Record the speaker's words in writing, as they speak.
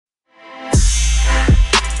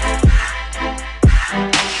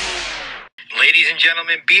and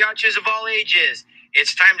gentlemen, biatches of all ages,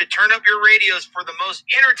 it's time to turn up your radios for the most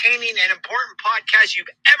entertaining and important podcast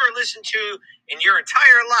you've ever listened to in your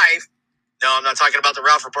entire life. No, I'm not talking about the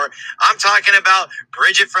Ralph Report. I'm talking about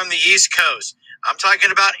Bridget from the East Coast. I'm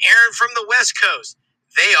talking about Aaron from the West Coast.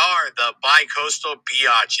 They are the Bi-Coastal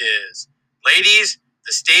Biatches. Ladies,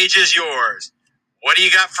 the stage is yours. What do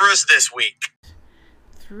you got for us this week?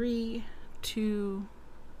 3, 2,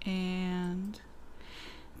 and...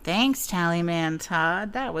 Thanks, Tallyman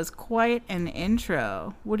Todd. That was quite an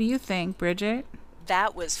intro. What do you think, Bridget?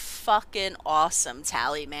 That was fucking awesome,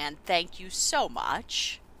 Tallyman. Thank you so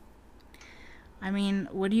much. I mean,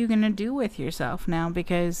 what are you going to do with yourself now?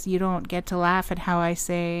 Because you don't get to laugh at how I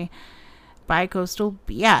say Bi-Coastal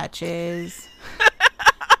Biatches.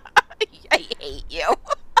 I hate you.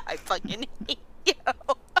 I fucking hate you.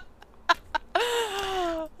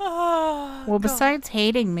 Oh, well, besides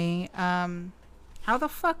hating me, how the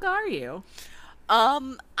fuck are you?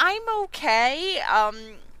 I'm okay.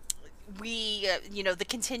 The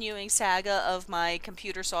continuing saga of my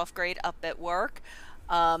computer soft grade up at work.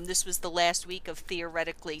 This was the last week of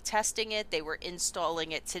theoretically testing it. They were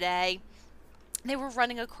installing it today. They were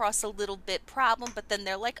running across a little bit problem, but then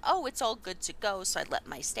they're like, oh, it's all good to go. So I let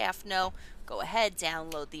my staff know, go ahead,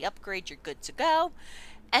 download the upgrade, you're good to go.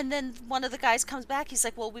 And then one of the guys comes back, he's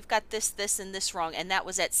like, well, we've got this, and this wrong. And that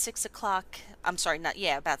was at 6 o'clock. I'm sorry,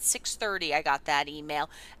 about 6:30 I got that email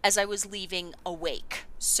as I was leaving awake.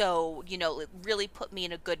 So, it really put me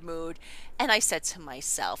in a good mood. And I said to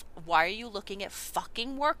myself, why are you looking at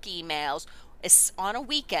fucking work emails on a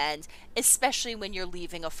weekend, especially when you're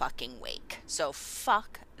leaving a fucking wake? So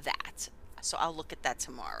fuck that. So I'll look at that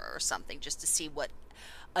tomorrow or something just to see what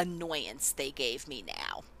annoyance they gave me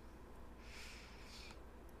now.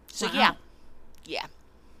 So wow. Yeah.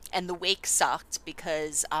 And the wake sucked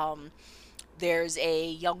because there's a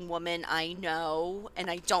young woman I know,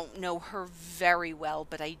 and I don't know her very well,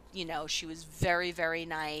 but she was very, very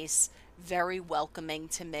nice, very welcoming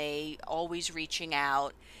to me, always reaching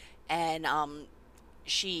out. And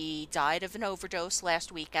she died of an overdose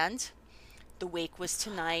last weekend. The wake was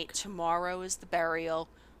tonight. Tomorrow is the burial.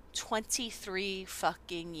 23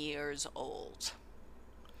 fucking years old.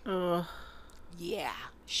 Ugh. Yeah,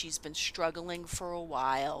 she's been struggling for a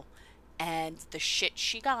while, and the shit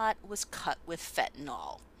she got was cut with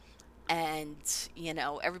fentanyl. And,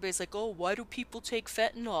 everybody's like, oh, why do people take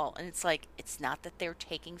fentanyl? And it's like, it's not that they're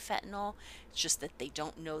taking fentanyl, it's just that they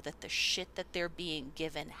don't know that the shit that they're being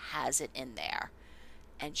given has it in there.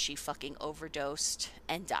 And she fucking overdosed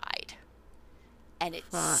and died. And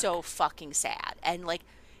it's so fucking sad. And, like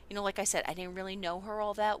I said, I didn't really know her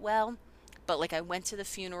all that well. But, I went to the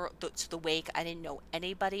funeral, to the wake. I didn't know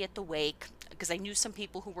anybody at the wake because I knew some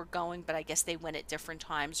people who were going, but I guess they went at different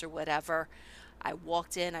times or whatever. I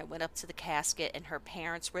walked in, I went up to the casket, and her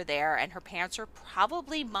parents were there, and her parents are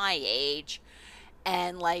probably my age.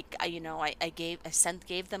 And, I gave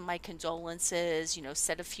them my condolences,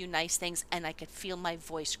 said a few nice things, and I could feel my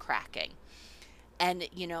voice cracking. And,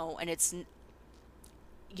 and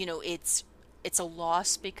it's a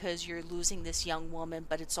loss because you're losing this young woman,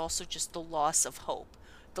 but it's also just the loss of hope,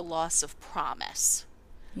 the loss of promise.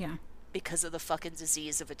 Yeah. Because of the fucking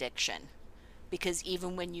disease of addiction. Because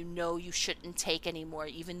even when you shouldn't take anymore,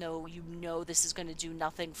 even though this is going to do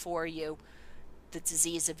nothing for you, the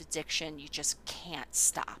disease of addiction, you just can't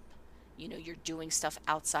stop. You're doing stuff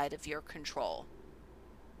outside of your control.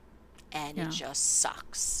 And It just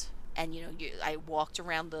sucks. And, I walked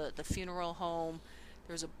around the funeral home.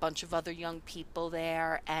 There was a bunch of other young people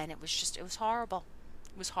there, and it was horrible.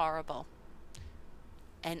 It was horrible.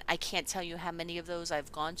 And I can't tell you how many of those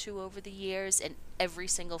I've gone to over the years, and every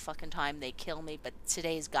single fucking time they kill me, but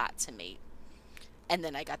today's got to me. And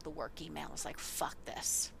then I got the work email. I was like, fuck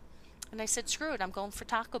this. And I said, screw it, I'm going for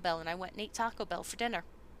Taco Bell, and I went and ate Taco Bell for dinner.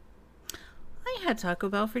 I had Taco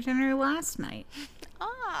Bell for dinner last night.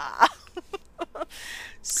 Ah.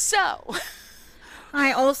 So...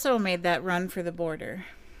 I also made that run for the border.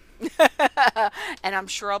 And I'm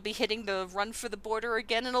sure I'll be hitting the run for the border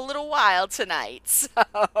again in a little while tonight. So,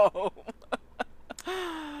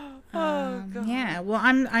 God. Yeah. Well,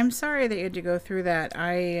 I'm sorry that you had to go through that.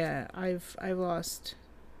 I've lost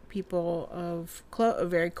people of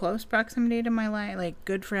very close proximity to my life, like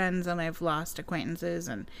good friends, and I've lost acquaintances,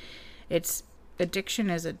 and addiction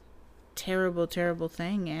is a terrible, terrible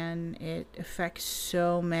thing, and it affects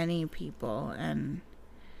so many people, and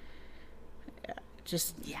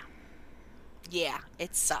just yeah,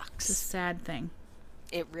 it sucks. It's a sad thing.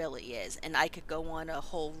 It really is, and I could go on a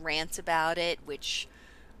whole rant about it, which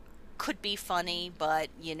could be funny, but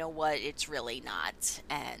you know what? It's really not.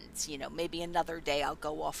 And, maybe another day I'll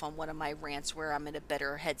go off on one of my rants where I'm in a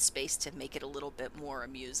better headspace to make it a little bit more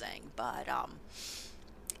amusing. But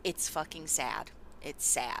it's fucking sad. It's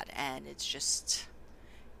sad. And it's just,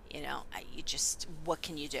 what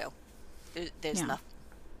can you do? There's Yeah. nothing.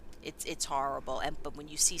 It's horrible. But when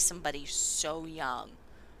you see somebody so young,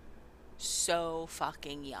 so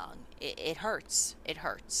fucking young, it hurts. It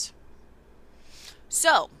hurts.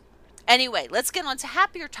 So, anyway, let's get on to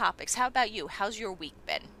happier topics. How about you? How's your week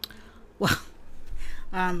been? Well,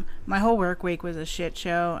 my whole work week was a shit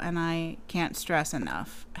show, and I can't stress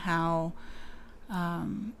enough how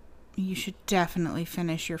you should definitely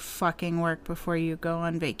finish your fucking work before you go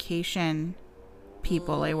on vacation,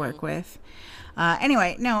 people I work with.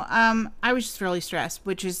 Anyway, no, I was just really stressed,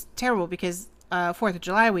 which is terrible because 4th of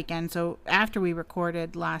July weekend, so after we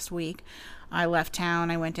recorded last week, I left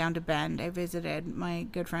town, I went down to Bend, I visited my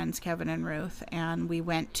good friends Kevin and Ruth, and we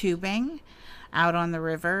went tubing out on the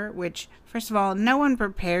river, which, first of all, no one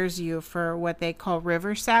prepares you for what they call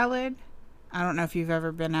river salad. I don't know if you've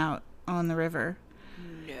ever been out on the river.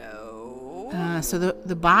 No. So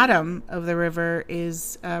the bottom of the river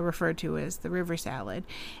is referred to as the river salad,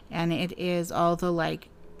 and it is all the like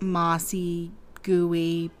mossy,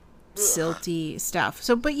 gooey, silty stuff.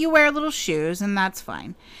 So, but you wear little shoes, and that's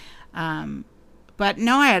fine. But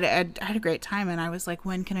no, I had a great time, and I was like,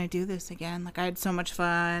 when can I do this again? Like, I had so much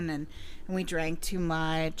fun, and we drank too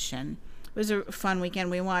much, and it was a fun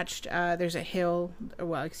weekend. We watched. There's a hill.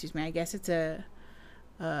 Well, excuse me. I guess it's a.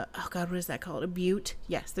 Oh God, what is that called? A butte?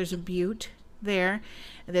 Yes, there's a butte there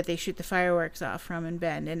that they shoot the fireworks off from in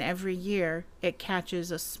Bend, and every year it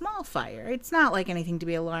catches a small fire. It's not like anything to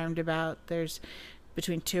be alarmed about. There's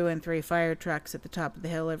between 2 and 3 fire trucks at the top of the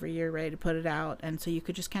hill every year ready to put it out, and so you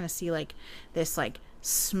could just kind of see like this like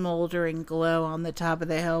smoldering glow on the top of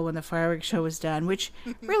the hill when the fireworks show was done, which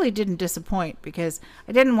really didn't disappoint because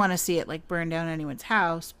I didn't want to see it like burn down anyone's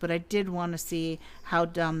house, but I did want to see how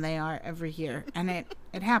dumb they are every year, and it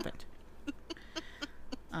happened.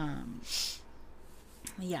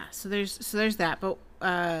 Yeah, so there's that, but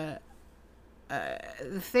the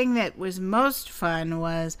thing that was most fun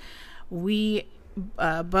was we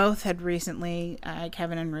both had recently,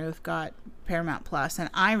 Kevin and Ruth got Paramount Plus, and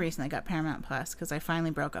I recently got Paramount Plus because I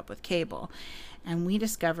finally broke up with cable, and we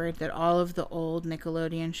discovered that all of the old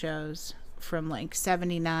Nickelodeon shows from like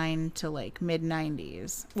 79 to like mid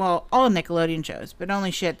 90s, well, all Nickelodeon shows, but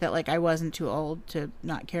only shit that like I wasn't too old to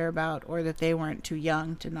not care about, or that they weren't too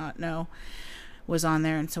young to not know, was on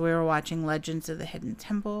there. And so we were watching Legends of the Hidden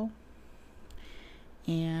Temple,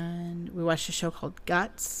 and we watched a show called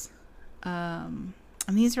Guts.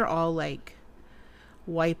 And these are all like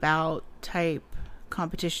Wipeout type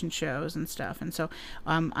competition shows and stuff. And so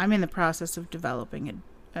I'm in the process of developing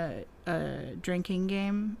a drinking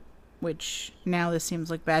game, which now this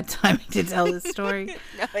seems like bad timing to tell this story.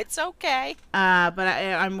 No, it's okay. But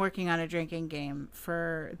I'm working on a drinking game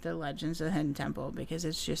for the Legends of the Hidden Temple because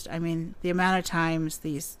it's just, I mean, the amount of times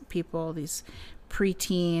these people, these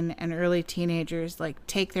preteen and early teenagers, like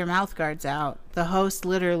take their mouth guards out. The host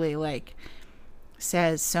literally like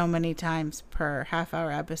says so many times per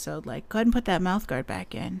half-hour episode, like, go ahead and put that mouth guard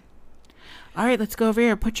back in. All right, let's go over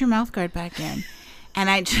here. Put your mouth guard back in.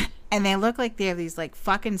 And they look like they have these like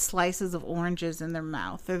fucking slices of oranges in their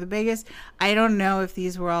mouth. They're the biggest. I don't know if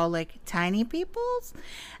these were all like tiny peoples.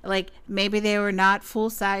 Like maybe they were not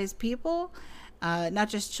full-size people. Not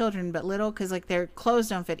just children, but little, because like their clothes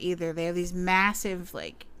don't fit either. They have these massive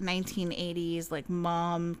like 1980s like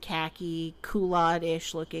mom khaki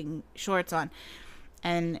culotte-ish looking shorts on,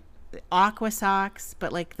 and aqua socks,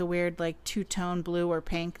 but like the weird like two-tone blue or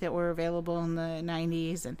pink that were available in the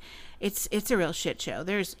 90s. And it's a real shit show.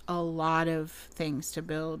 There's a lot of things to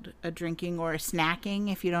build a drinking or a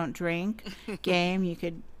snacking, if you don't drink, game. You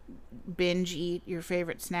could binge eat your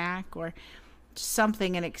favorite snack or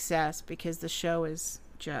something in excess, because the show is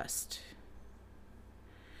just,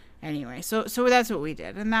 anyway, so that's what we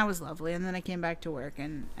did, and that was lovely. And then I came back to work,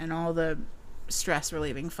 and all the stress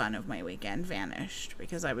relieving fun of my weekend vanished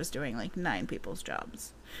because I was doing like 9 people's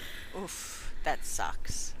jobs. Oof, that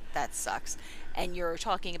sucks. And you're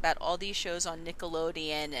talking about all these shows on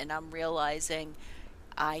Nickelodeon, and I'm realizing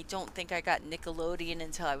I don't think I got Nickelodeon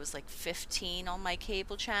until I was like 15 on my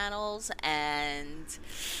cable channels, and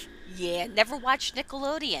yeah, never watched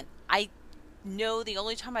Nickelodeon. I know the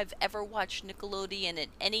only time I've ever watched Nickelodeon at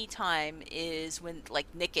any time is when, like,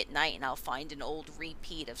 Nick at Night, and I'll find an old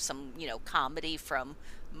repeat of some, comedy from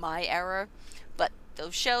my era. But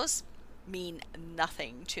those shows mean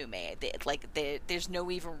nothing to me. There's no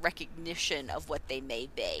even recognition of what they may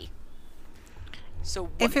be. So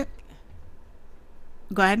what,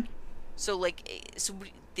 Go ahead. So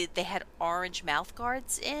they had orange mouth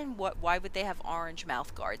guards in? Why would they have orange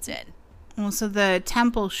mouth guards in? Well, so the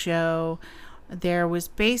temple show, there was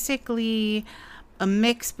basically a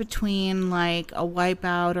mix between like a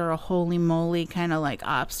Wipeout or a Holy Moly kind of like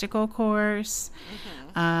obstacle course.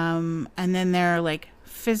 And then there are like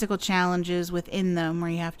physical challenges within them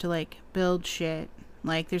where you have to like build shit.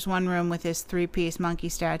 Like there's one room with this 3-piece monkey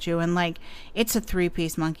statue, and like it's a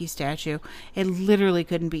 3-piece monkey statue. It literally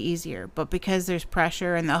couldn't be easier, but because there's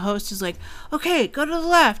pressure and the host is like, okay, go to the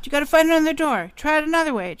left, you got to find another door, try it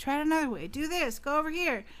another way, do this, go over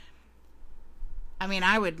here. I mean,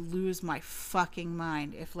 I would lose my fucking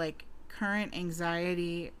mind if like current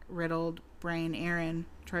anxiety riddled brain Aaron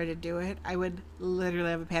tried to do it. I would literally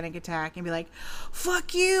have a panic attack and be like,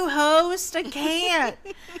 fuck you, host, I can't.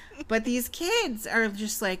 But these kids are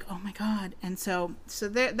just like, oh my god. And so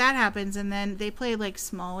that happens, and then they play like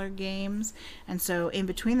smaller games, and so in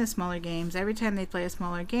between the smaller games, every time they play a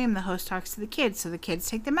smaller game, the host talks to the kids, so the kids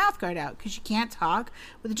take the mouth guard out because you can't talk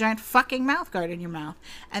with a giant fucking mouth guard in your mouth.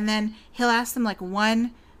 And then he'll ask them like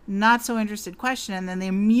one not so interested question, and then they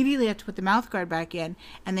immediately have to put the mouth guard back in,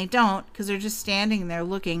 and they don't because they're just standing there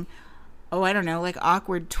looking, oh, I don't know, like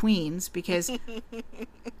awkward tweens. Because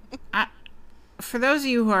for those of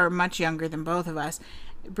you who are much younger than both of us,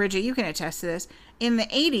 Bridget, you can attest to this, in the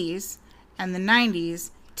 80s and the 90s,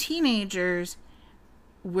 teenagers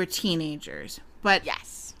were teenagers, but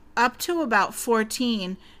yes, up to about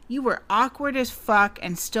 14 you were awkward as fuck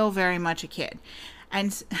and still very much a kid.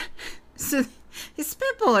 And so these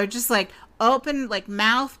people are just like open, like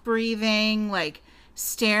mouth breathing, like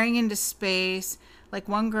staring into space. Like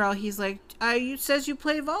one girl, he's like, you says you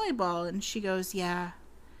play volleyball, and she goes, yeah.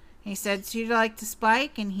 And he said, so you like to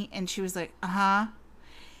spike? And she was like, uh-huh.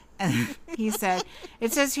 And he said,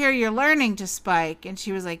 it says here you're learning to spike. And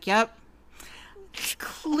she was like, yep.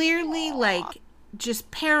 Clearly, like,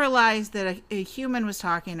 just paralyzed that a human was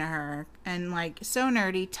talking to her, and like so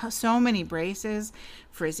nerdy, so many braces,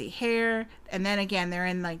 frizzy hair, and then again they're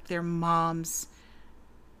in like their mom's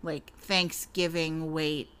like Thanksgiving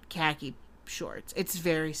weight khaki shorts. It's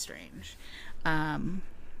very strange,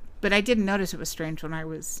 but I didn't notice it was strange when I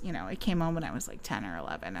was, it came on when I was like 10 or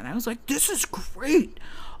 11, and I was like, this is great,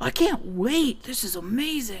 I can't wait, this is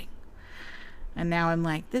amazing. And now I'm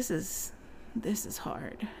like, this is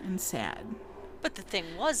hard and sad. But the thing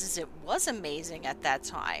is it was amazing at that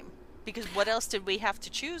time, because what else did we have to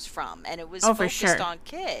choose from? And it was focused on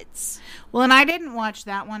kids. Well, and I didn't watch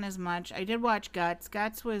that one as much. I did watch Guts.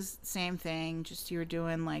 Guts was same thing, just you were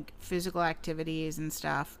doing like physical activities and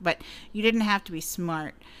stuff, but you didn't have to be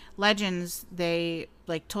smart. Legends, they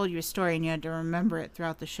like told you a story and you had to remember it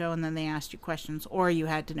throughout the show, and then they asked you questions, or you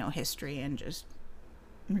had to know history and just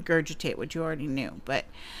regurgitate what you already knew. But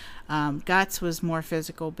Guts was more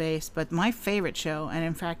physical based. But my favorite show, and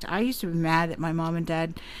in fact I used to be mad that my mom and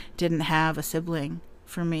dad didn't have a sibling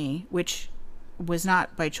for me, which was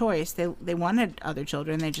not by choice. They wanted other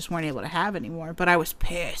children, they just weren't able to have anymore. But I was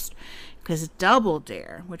pissed because Double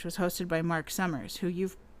Dare, which was hosted by Mark Summers, who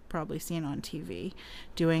you've probably seen on TV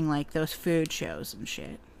doing like those food shows and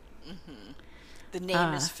shit. Mm-hmm. The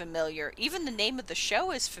name is familiar. Even the name of the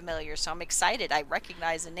show is familiar, so I'm excited. I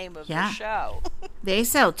recognize the name of the show. They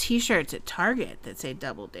sell t-shirts at Target that say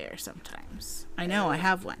Double Dare sometimes. I know, I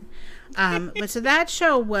have one. But so that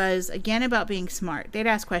show was, again, about being smart. They'd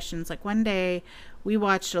ask questions. Like one day, we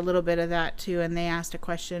watched a little bit of that too, and they asked a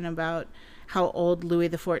question about how old Louis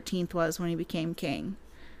XIV was when he became king.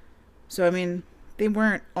 So, I mean, they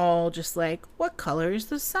weren't all just like, what color is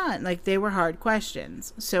the sun? Like, they were hard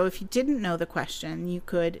questions. So if you didn't know the question, you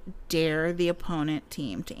could dare the opponent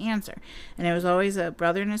team to answer. And it was always a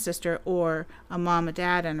brother and a sister, or a mom, a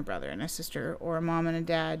dad, and a brother and a sister, or a mom and a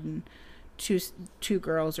dad and two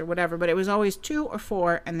girls or whatever. But it was always 2 or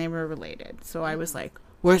 4, and they were related. So I was like,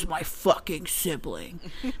 where's my fucking sibling?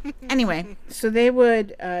 Anyway, so they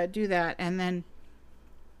would do that, and then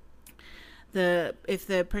if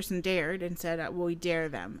the person dared and said, well, we dare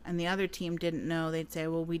them, and the other team didn't know, they'd say,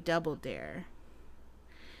 well, we double dare.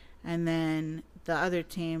 And then the other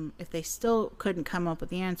team, if they still couldn't come up with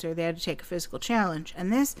the answer, they had to take a physical challenge.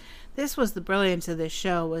 And this was the brilliance of this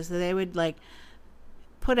show, was that they would like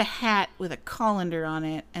put a hat with a colander on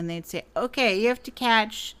it, and they'd say, okay, you have to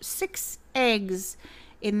catch 6 eggs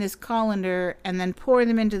in this colander and then pour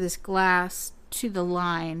them into this glass to the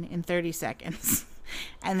line in 30 seconds.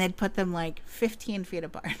 And they'd put them like 15 feet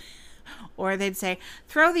apart. Or they'd say,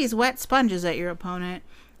 throw these wet sponges at your opponent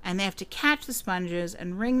and they have to catch the sponges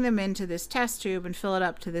and wring them into this test tube and fill it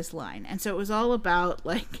up to this line. And so it was all about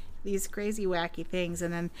like these crazy wacky things.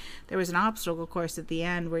 And then there was an obstacle course at the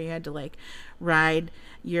end where you had to like ride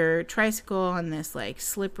your tricycle on this like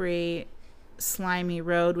slippery, slimy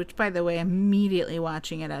road, which by the way, immediately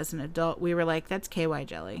watching it as an adult, we were like, that's KY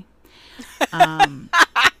jelly.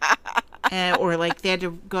 Or like they had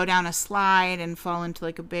to go down a slide and fall into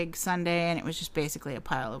like a big sundae, and it was just basically a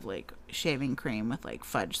pile of like shaving cream with like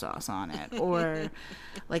fudge sauce on it. Or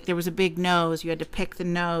like there was a big nose, you had to pick the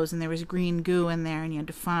nose and there was green goo in there and you had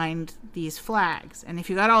to find these flags. And if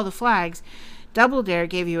you got all the flags, Double Dare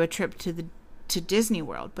gave you a trip to Disney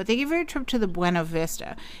World, but they gave you a trip to the Buena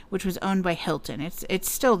Vista, which was owned by Hilton. It's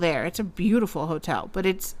still there. It's a beautiful hotel, but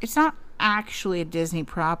it's not actually a Disney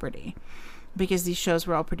property, because these shows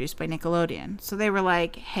were all produced by Nickelodeon. So they were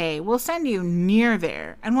like, hey, we'll send you near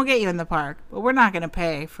there and we'll get you in the park, but we're not going to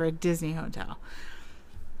pay for a Disney hotel.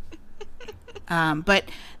 But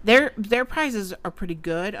their prizes are pretty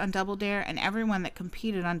good on Double Dare, and everyone that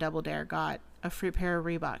competed on Double Dare got a free pair of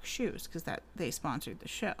Reebok shoes because that they sponsored the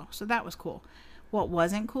show. So that was cool. What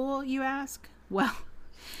wasn't cool, you ask? Well,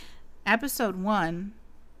 episode 1,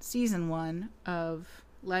 season 1 of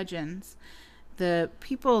Legends, the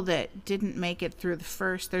people that didn't make it through the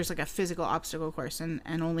first, there's like a physical obstacle course, and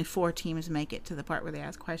only 4 teams make it to the part where they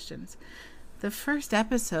ask questions. The first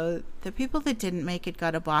episode, the people that didn't make it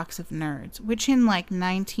got a box of Nerds, which in like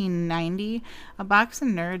 1990, a box of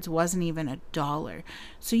Nerds wasn't even $1.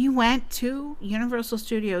 So you went to Universal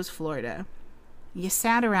Studios Florida. You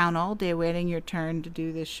sat around all day waiting your turn to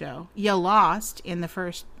do this show. You lost in the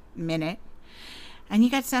first minute, and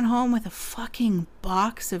you got sent home with a fucking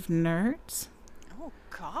box of Nerds.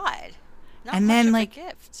 God. Not and much then of like a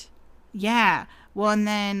gift. Yeah. Well, and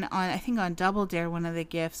then I think on Double Dare, one of the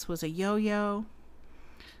gifts was a yo-yo.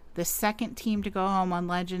 The second team to go home on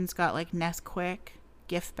Legends got like Nesquik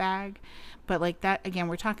gift bag. But like that, again,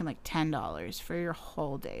 we're talking like $10 for your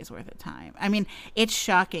whole day's worth of time. I mean, it's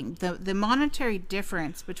shocking. The monetary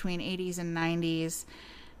difference between 80s and 90s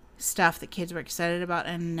stuff that kids were excited about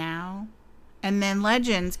and now. And then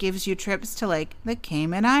Legends gives you trips to, like, the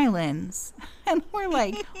Cayman Islands. And we're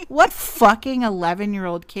like, what fucking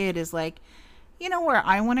 11-year-old kid is like, you know where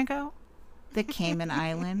I want to go? The Cayman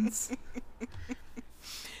Islands.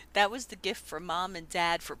 That was the gift for mom and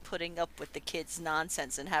dad for putting up with the kids'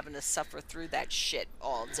 nonsense and having to suffer through that shit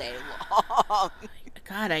all day long.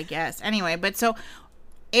 God, I guess. Anyway, but so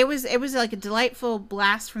it was like a delightful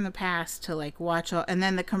blast from the past to, like, watch all. And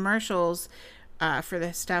then the commercials for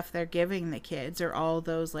the stuff they're giving the kids are all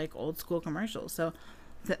those like old school commercials. So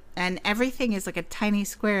and everything is like a tiny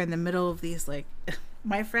square in the middle of these, like,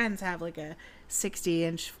 my friends have like a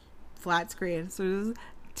 60-inch flat screen, so there's a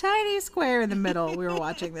tiny square in the middle we were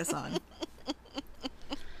watching this on.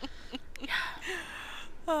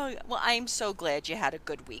 Oh, well, I'm so glad you had a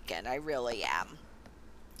good weekend. I really am.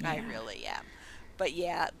 Yeah. I really am. But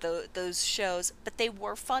yeah, those shows, but they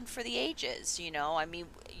were fun for the ages, you know? I mean,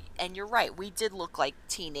 and you're right, we did look like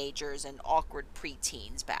teenagers and awkward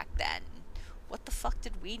preteens back then. What the fuck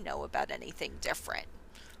did we know about anything different?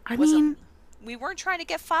 We weren't trying to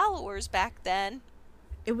get followers back then.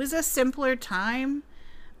 It was a simpler time.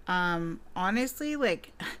 Honestly,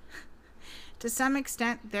 like, to some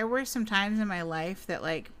extent, there were some times in my life that,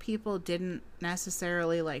 like, people didn't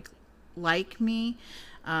necessarily, like me,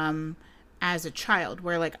 as a child,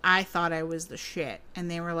 where, like, I thought I was the shit,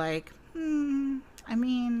 and they were like, I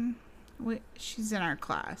mean, she's in our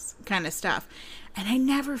class, kind of stuff. And I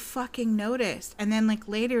never fucking noticed. And then, like,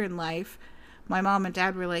 later in life, my mom and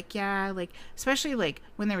dad were like, yeah, like, especially, like,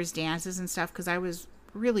 when there was dances and stuff, because I was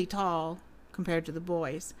really tall compared to the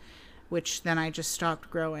boys, which then I just stopped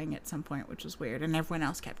growing at some point, which was weird. And everyone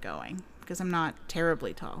else kept going, because I'm not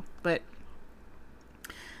terribly tall. But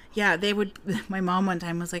yeah, my mom one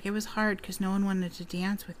time was like, it was hard because no one wanted to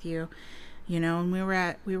dance with you, you know, and we were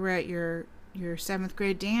at your 7th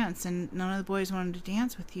grade dance and none of the boys wanted to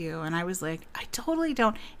dance with you. And I was like, I totally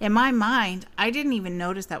don't, in my mind, I didn't even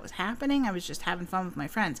notice that was happening. I was just having fun with my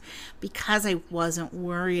friends because I wasn't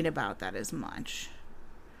worried about that as much.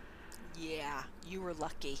 Yeah, you were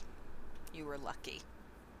lucky. You were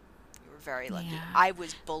very lucky. Yeah. I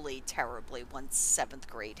was bullied terribly once 7th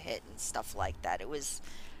grade hit and stuff like that.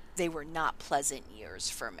 They were not pleasant years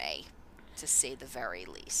for me, to say the very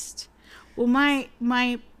least. Well,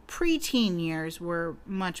 my preteen years were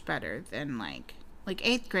much better than like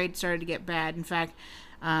 8th grade started to get bad. In fact,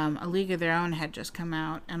 A League of Their Own had just come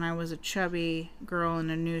out, and I was a chubby girl in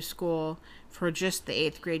a new school for just the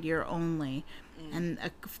 8th grade year only. And a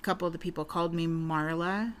couple of the people called me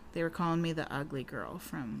Marla. They were calling me the ugly girl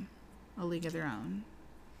from A League of Their Own.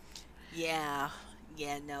 Yeah,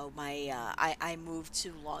 yeah, no, I moved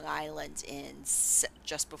to Long Island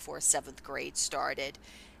just before seventh grade started,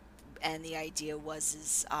 and the idea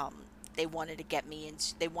was they wanted to get me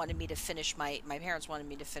into they wanted me to finish my parents wanted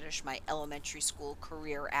me to finish my elementary school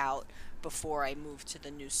career out before I moved to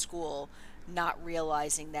the new school, not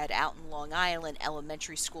realizing that out in Long Island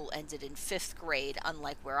elementary school ended in fifth grade,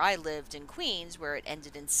 unlike where I lived in Queens where it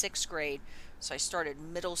ended in sixth grade. So I started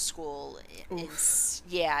middle school Oof.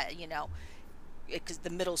 yeah, because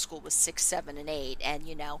the middle school was six, seven, and eight, and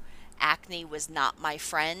acne was not my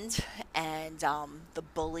friend, and the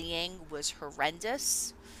bullying was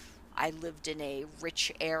horrendous. I lived in a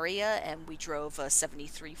rich area, and we drove a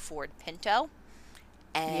 '73 Ford Pinto,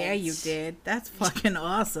 Yeah, and you did. That's fucking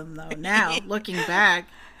awesome, though. Now, looking back,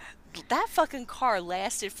 that fucking car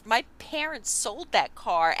lasted. My parents sold that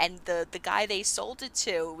car, and the guy they sold it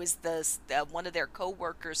to was one of their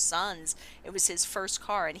coworkers' sons. It was his first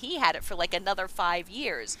car, and he had it for like another 5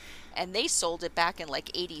 years, and they sold it back in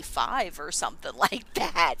like '85 or something like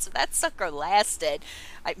that. So that sucker lasted,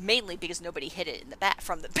 mainly because nobody hit it in the back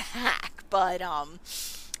from the back. But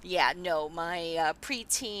yeah, no, my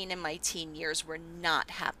preteen and my teen years were not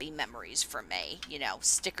happy memories for me.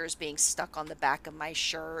 Stickers being stuck on the back of my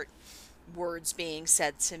shirt, words being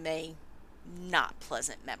said to me, not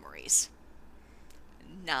pleasant memories.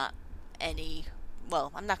 Not any,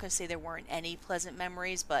 well, I'm not going to say there weren't any pleasant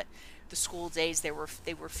memories, but the school days they were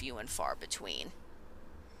few and far between.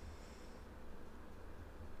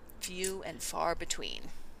 Few and far between.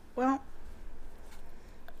 well,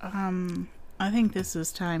 I think this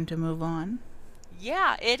is time to move on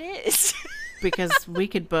Yeah, it is. because we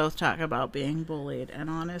could both talk about being bullied, and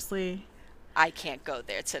honestly, I can't go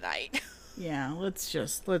there tonight. yeah, let's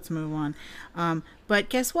move on. But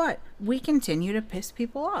guess what? We continue to piss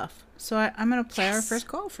people off. So I'm gonna play our Yes. first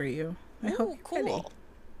call for you. I hope Ooh, you're ready.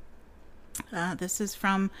 cool. This is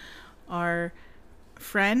from our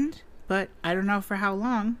friend, but I don't know for how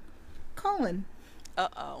long, Colin.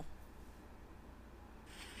 Uh-oh.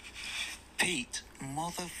 Pete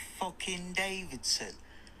motherfucking Davidson.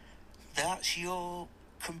 That's your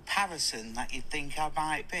comparison that you think I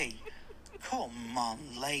might be? Come on,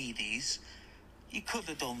 ladies. You could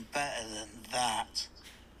have done better than that.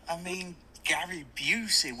 I mean, Gary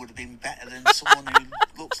Busey would have been better than someone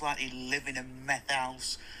who looks like he live in a meth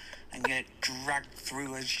house and get dragged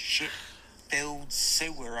through a shit-filled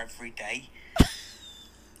sewer every day.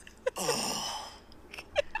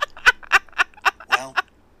 Well,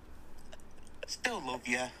 still love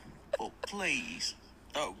you, but please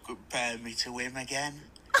don't compare me to him again.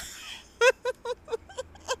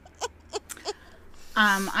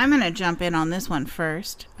 I'm gonna jump in on this one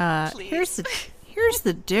first. Here's Please.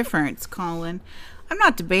 the difference, Colin. I'm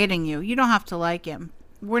not debating you. You don't have to like him.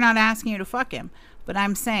 We're not asking you to fuck him. But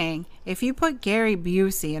I'm saying, if you put Gary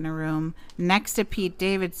Busey in a room next to Pete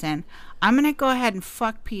Davidson, I'm gonna go ahead and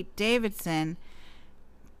fuck Pete Davidson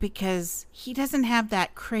because he doesn't have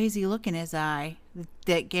that crazy look in his eye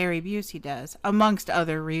that Gary Busey does, amongst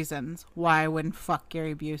other reasons why I wouldn't fuck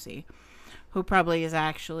Gary Busey, who probably has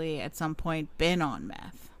actually at some point been on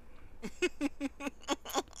meth.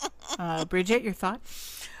 Bridget, your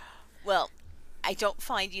thoughts? Well, I don't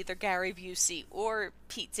find either Gary Busey or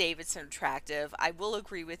Pete Davidson attractive. I will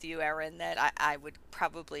agree with you, Erin, that I would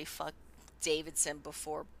probably fuck Davidson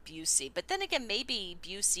before Busey. But then again, maybe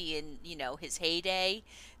Busey in, his heyday,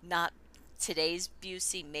 not today's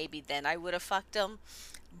Busey, maybe then I would have fucked him.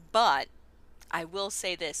 But I will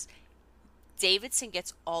say this, Davidson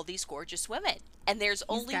gets all these gorgeous women. And there's He's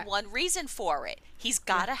only got one reason for it. He's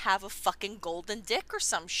yeah. got to have a fucking golden dick or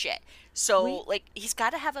some shit. So, We like, he's got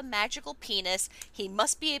to have a magical penis. He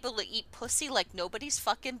must be able to eat pussy like nobody's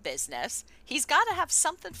fucking business. He's got to have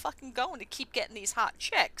something fucking going to keep getting these hot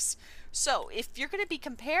chicks. So, if you're going to be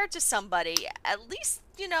compared to somebody, at least,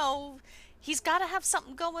 he's got to have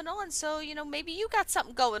something going on. So, maybe you got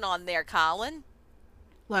something going on there, Colin.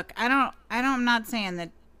 look. I'm not saying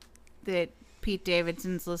that Pete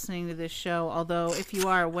Davidson's listening to this show. Although, if you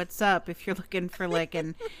are, what's up? If you're looking for like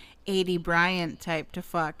an 80 Bryant type to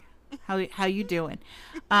fuck, how you doing?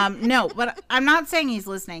 No, but I'm not saying he's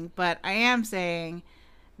listening. But I am saying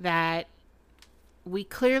that we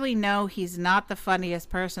clearly know he's not the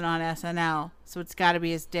funniest person on SNL. So it's got to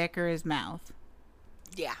be his dick or his mouth.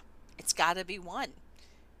 Yeah, it's got to be one.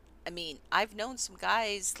 I mean, I've known some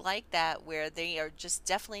guys like that where they are just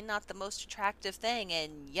definitely not the most attractive thing,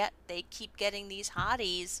 and yet they keep getting these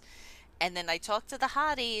hotties. And then I talk to the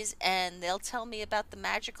hotties, and they'll tell me about the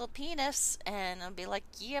magical penis, and I'll be like,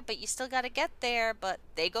 yeah, but you still got to get there. But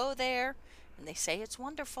they go there, and they say it's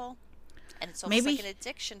wonderful, and it's almost like Maybe an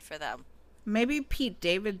addiction for them. Maybe Pete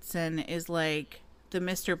Davidson is like the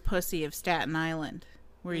Mr. Pussy of Staten Island,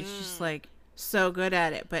 where he's just like so good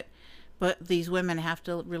at it, but these women have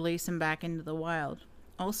to release him back into the wild.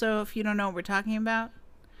 Also, if you don't know what we're talking about,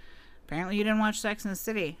 apparently you didn't watch Sex and the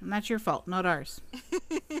City, and that's your fault, not ours.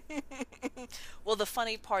 Well, the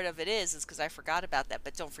funny part of it is because I forgot about that,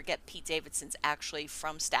 but don't forget Pete Davidson's actually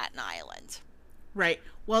from Staten Island. Right.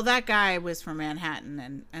 Well, that guy was from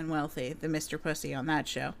Manhattan and wealthy, the Mr. Pussy on that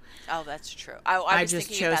show. Oh, that's true. I was just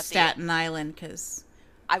thinking chose about Staten Island because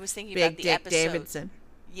I was thinking Big about the Dick episode. Davidson.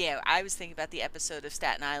 Yeah, I was thinking about the episode of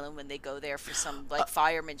Staten Island when they go there for some like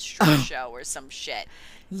fireman's strip show or some shit.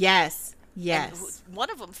 Yes. And Yes. one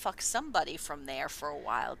of them fucks somebody from there for a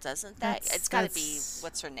while, doesn't that? It's got to be,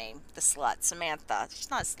 what's her name? The slut, Samantha. She's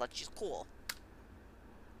not a slut, she's cool.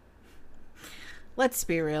 Let's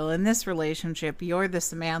be real. In this relationship, you're the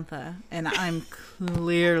Samantha, and I'm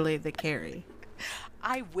clearly the Carrie.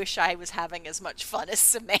 I wish I was having as much fun as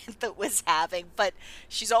Samantha was having, but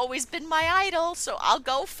she's always been my idol, so I'll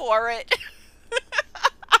go for it.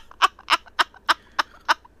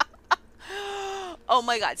 Oh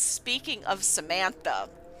my God, speaking of Samantha,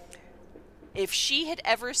 if she had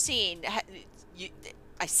ever seen,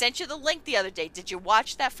 I sent you the link the other day. Did you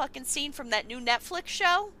watch that fucking scene from that new Netflix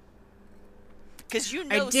show? Because you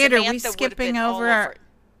know I did. Samantha Are we skipping all over over our? it.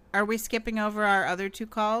 Are we skipping over our other two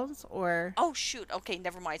calls, or Oh shoot. Okay,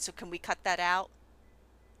 never mind. So can we cut that out?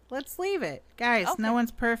 let's leave it, guys? Okay. No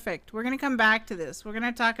one's perfect. We're gonna come back to this. We're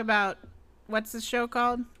gonna talk about what's the show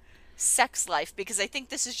called? Sex life, because I think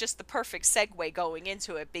this is just the perfect segue going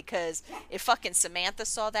into it, because if fucking Samantha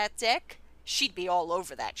saw that dick, she'd be all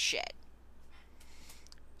over that shit.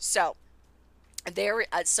 So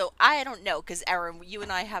so I don't know, because Aaron, you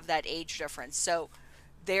and I have that age difference. So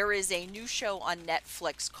there is a new show on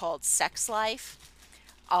Netflix called Sex Life.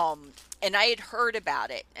 And I had heard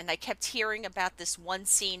about it, and I kept hearing about this one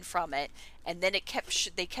scene from it, and then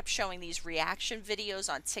they kept showing these reaction videos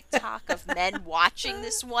on TikTok of men watching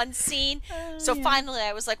this one scene. So finally,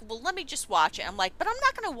 I was like, well, let me just watch it. I'm like, but I'm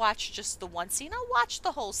not gonna watch just the one scene. I'll watch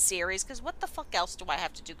the whole series, because what the fuck else do I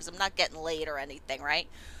have to do? Because I'm not getting laid or anything, right?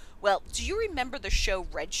 Well, do you remember the show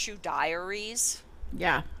Red Shoe Diaries?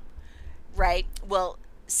 Yeah. Right. Well,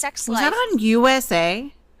 Sex Was Life. that on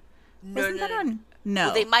USA? No, Wasn't no, that on? No.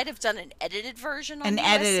 Well, they might have done an edited version on An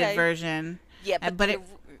USA. edited version. Yeah, but but the it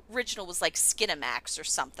original was like Skinamax or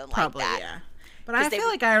something probably like that. yeah. But 'Cause I they feel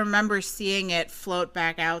were- like I remember seeing it float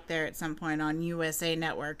back out there at some point on USA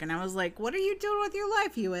Network, and I was like, "What are you doing with your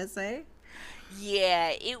life, USA?" Yeah,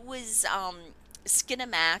 it was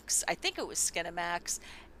Skinamax. I think it was Skinamax.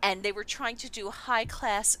 And they were trying to do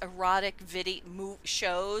high-class erotic video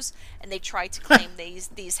shows, and they tried to claim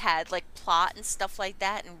these had like plot and stuff like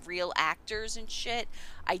that, and real actors and shit.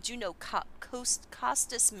 I do know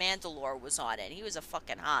Costas Mandylor was on it. He was a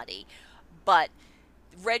fucking hottie, but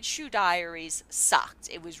Red Shoe Diaries sucked.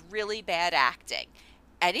 It was really bad acting.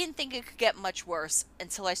 I didn't think it could get much worse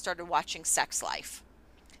until I started watching Sex Life,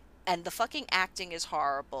 and the fucking acting is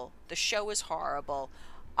horrible. The show is horrible.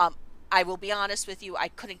 I will be honest with you, I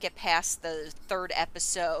couldn't get past the third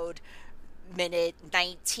episode, minute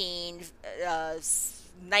 19,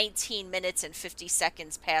 19 minutes and 50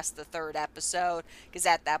 seconds past the third episode, because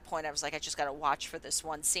at that point I was like, I just got to watch for this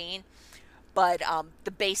one scene. But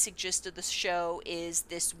the basic gist of the show is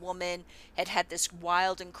this woman had this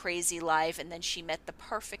wild and crazy life, and then she met the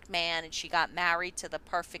perfect man, and she got married to the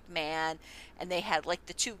perfect man, and they had like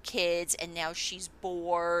the 2 kids, and now she's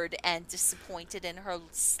bored and disappointed in her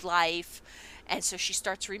life, and so she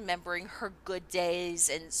starts remembering her good days,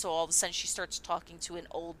 and so all of a sudden she starts talking to an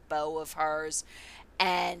old beau of hers.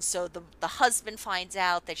 And so the husband finds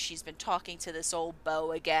out that she's been talking to this old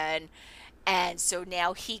beau again. And so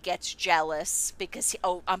now he gets jealous because,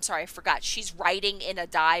 I'm sorry, I forgot. She's writing in a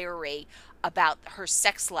diary about her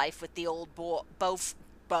sex life with the old beau,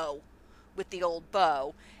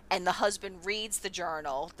 and the husband reads the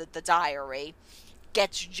journal, the diary,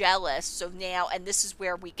 gets jealous. So now, and this is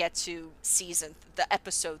where we get to the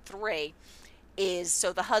episode 3, is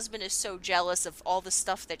so the husband is so jealous of all the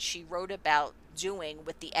stuff that she wrote about doing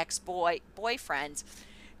with the boyfriend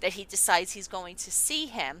that he decides he's going to see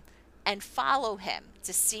him and follow him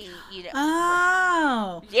to see,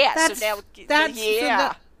 Oh, yeah. So now,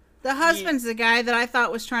 yeah, So the husband's the guy that I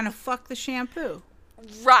thought was trying to fuck the shampoo.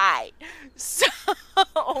 right. So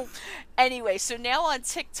anyway, so now on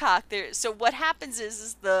TikTok, so what happens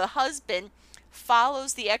is the husband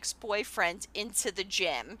follows the ex-boyfriend into the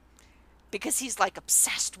gym because he's like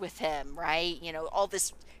obsessed with him, right? All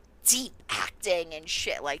this deep acting and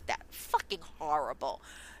shit like that. Fucking horrible.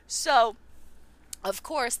 So of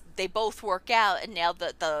course, they both work out, and now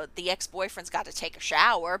the ex-boyfriend's got to take a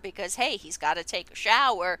shower because, hey, he's got to take a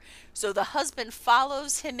shower. So the husband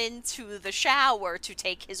follows him into the shower to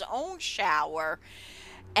take his own shower,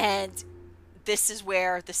 and this is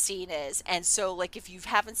where the scene is. And so, like, if you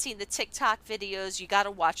haven't seen the TikTok videos, you got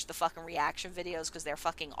to watch the fucking reaction videos because they're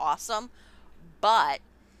fucking awesome. But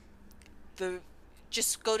the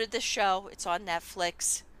just go to the show. It's on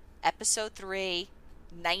Netflix. Episode 3,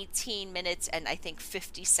 19 minutes and I think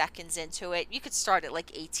 50 seconds into it. You could start at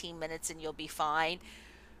like 18 minutes and you'll be fine.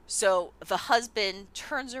 So the husband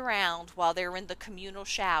turns around while they're in the communal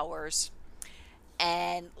showers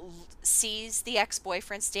and sees the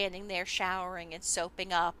ex-boyfriend standing there showering and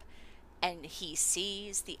soaping up, and he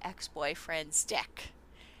sees the ex-boyfriend's dick.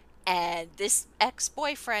 And this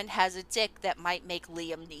ex-boyfriend has a dick that might make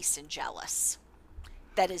Liam Neeson jealous.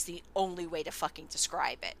 That is the only way to fucking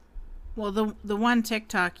describe it. Well, the one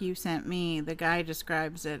TikTok you sent me, the guy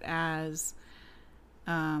describes it as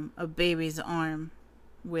a baby's arm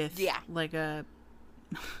with like a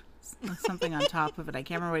something on top of it. I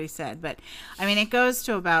can't remember what he said, but I mean, it goes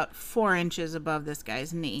to about 4 inches above this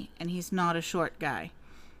guy's knee, and he's not a short guy.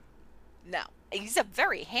 No, he's a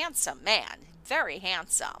very handsome man, very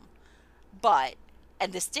handsome,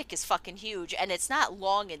 and this dick is fucking huge, and it's not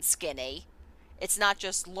long and skinny. It's not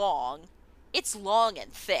just long. It's long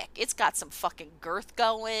and thick. It's got some fucking girth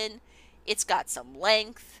going. It's got some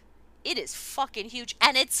length. It is fucking huge.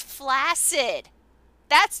 And it's flaccid.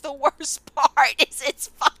 That's the worst part, is it's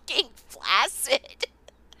fucking flaccid.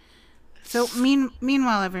 So,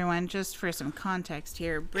 meanwhile, everyone, just for some context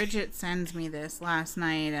here, Bridget sends me this last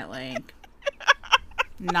night at like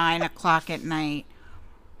 9 o'clock at night.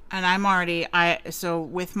 And I'm already, so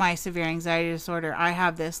with my severe anxiety disorder, I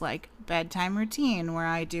have this like bedtime routine where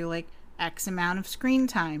I do like X amount of screen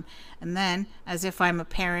time. And then, as if I'm a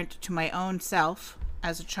parent to my own self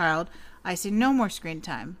as a child, I say no more screen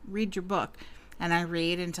time. Read your book. And I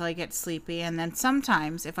read until I get sleepy. And then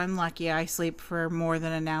sometimes, if I'm lucky, I sleep for more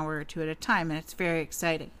than an hour or two at a time. And it's very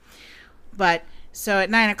exciting. But so at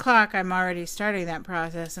 9 o'clock, I'm already starting that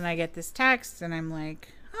process. And I get this text and I'm like,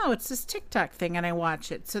 oh, it's this TikTok thing. And I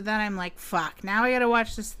watch it. So then I'm like, fuck, now I got to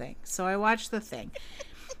watch this thing. So I watch the thing.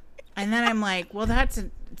 And then I'm like, well, that's a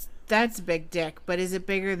big dick, but is it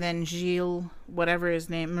bigger than Gilles, whatever his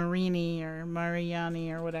name, Mariani or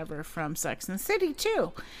whatever from Sex and the City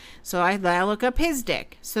too? So I look up his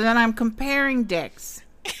dick. So then I'm comparing dicks.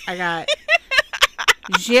 I got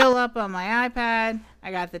Gilles up on my iPad.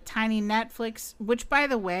 I got the tiny Netflix, which by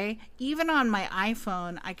the way, even on my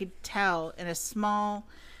iPhone, I could tell in a small,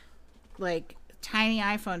 like tiny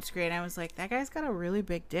iPhone screen, I was like, that guy's got a really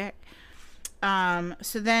big dick.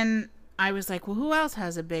 So then I was like, well, who else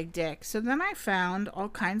has a big dick? So then I found all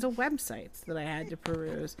kinds of websites that I had to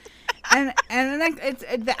peruse. And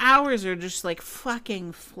the hours are just like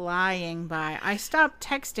fucking flying by. I stopped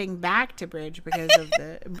texting back to Bridget because of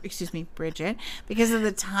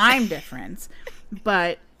the time difference.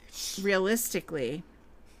 But realistically,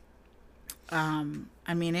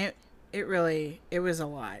 I mean, it was a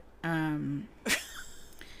lot.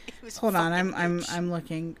 Hold on, I'm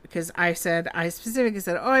looking because I specifically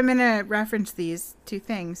said, oh, I'm gonna reference these two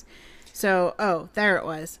things. So, oh, there it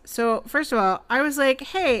was. So, first of all, I was like,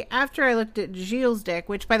 hey, after I looked at Gilles' dick,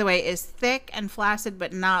 which, by the way, is thick and flaccid,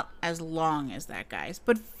 but not as long as that guy's,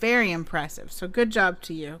 but very impressive. So, good job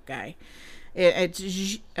to you, guy. It's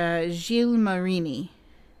Gilles Marini.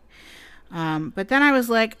 But then I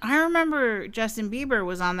was like, I remember Justin Bieber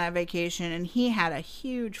was on that vacation, and he had a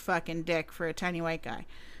huge fucking dick for a tiny white guy.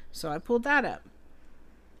 So I pulled that up.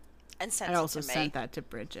 And sent I also it to me. sent that to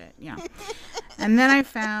Bridget. Yeah. And then I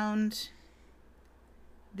found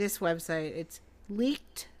this website. It's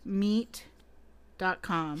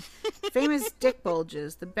leakedmeat.com. Famous dick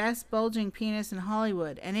bulges, the best bulging penis in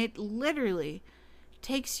Hollywood. And it literally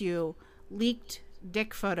takes you leaked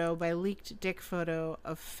dick photo by leaked dick photo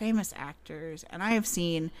of famous actors. And I have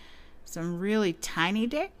seen some really tiny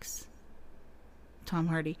dicks. Tom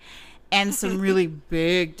Hardy. And some really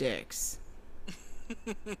big dicks.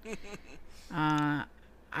 I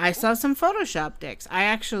saw some Photoshop dicks. I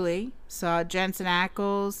actually saw Jensen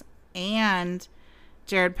Ackles and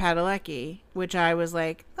Jared Padalecki, which I was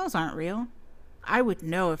like, those aren't real. I would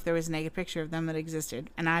know if there was a naked picture of them that existed,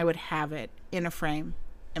 and I would have it in a frame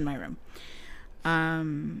in my room.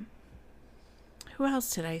 Who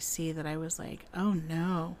else did I see that I was like, oh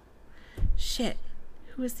no. Shit.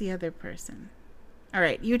 Who was the other person? All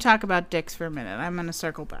right, you talk about dicks for a minute. I'm going to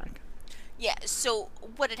circle back. Yeah, so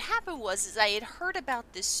what had happened was I had heard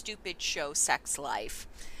about this stupid show, Sex Life,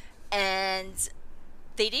 and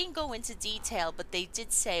they didn't go into detail, but they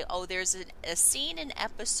did say, oh, there's a scene in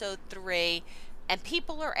episode 3, and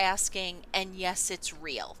people are asking, and yes, it's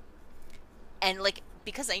real. And like,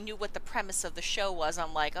 because I knew what the premise of the show was,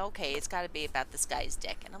 I'm like, okay, it's got to be about this guy's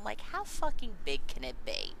dick. And I'm like, how fucking big can it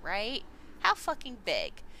be, right? How fucking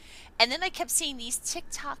big? And then I kept seeing these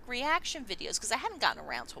TikTok reaction videos because I hadn't gotten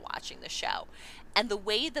around to watching the show. And the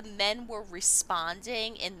way the men were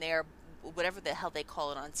responding in their, whatever the hell they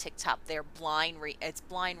call it on TikTok, their blind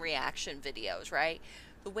reaction videos, right?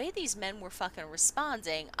 The way these men were fucking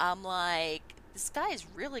responding, I'm like, this guy's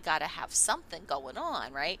really got to have something going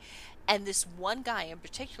on, right? And this one guy in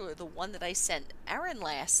particular, the one that I sent Aaron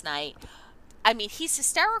last night, I mean, he's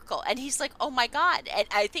hysterical. And he's like, oh my God. And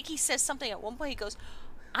I think he says something at one point, he goes,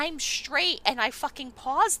 I'm straight and I fucking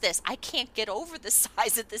paused this. I can't get over the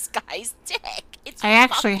size of this guy's dick. It's I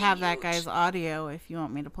actually fucking have that huge. guy's audio if you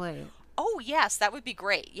want me to play it. Oh, yes, that would be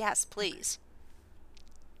great. Yes, please.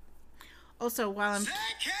 Also, while I'm...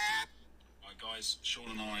 Hi guys, Sean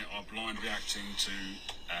and I are blind reacting to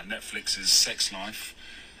Netflix's Sex Life,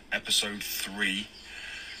 episode 3,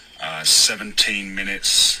 17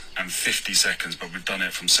 minutes and 50 seconds, but we've done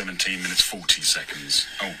it from 17 minutes 40 seconds.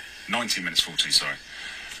 Oh, 19 minutes 40, sorry.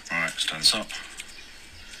 Alright, let's turn this up.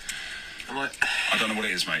 I don't know what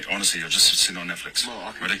it is, mate. Honestly, you're just sitting on Netflix.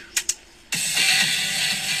 Ready?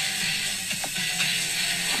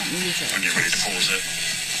 And get ready to pause it.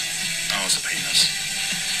 Oh, it's a penis.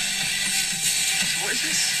 What is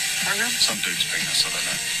this program? Some dude's penis, I don't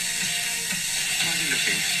know. How's he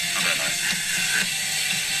looking? I don't know.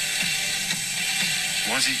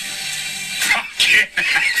 Why is he... Fuck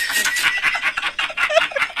it!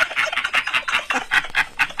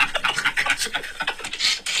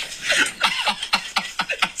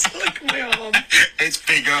 It's like my arm. It's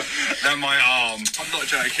bigger than my arm. I'm not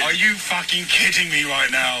joking. Are you fucking kidding me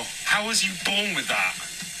right now? How was you born with that?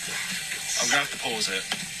 I'm gonna have to pause it.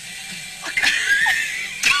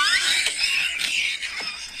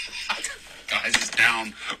 Guys, it's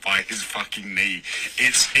down by his fucking knee.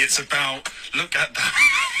 It's about... Look at that.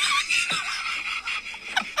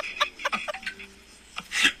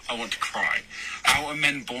 I want to cry. How are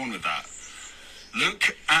men born with that?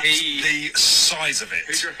 Look at the size of it.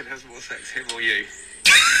 Who do you reckon has more sex, him or you?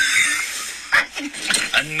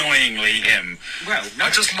 Annoyingly him. Well, no. I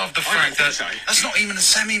just love the I fact don't that think so. that's not even a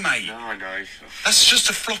semi, mate. No, I know. That's just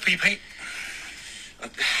a floppy penis.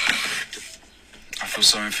 I feel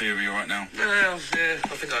so inferior right now. No, yeah, I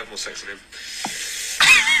think I have more sex than him.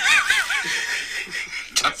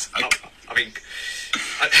 I mean,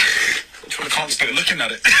 I can't stop looking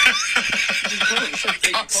at it.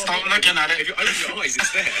 Can't stop looking at if it. you open your eyes,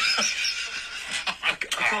 it's there. I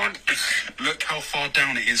can't. Look how far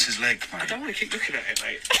down it is his leg, I mate. don't want to keep looking at it,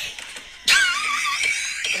 mate.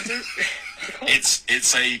 I don't.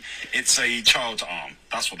 It's a child's arm.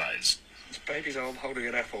 That's what that is. It's baby's arm holding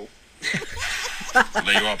an apple.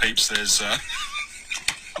 There you are, peeps. There's.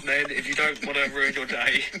 Then, if you don't want to ruin your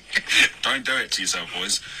day, Don't do it to yourself,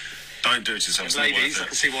 boys. Don't do it to yourself. It's not ladies, I worth can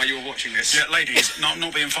it. see why you were watching this. Yeah, ladies, not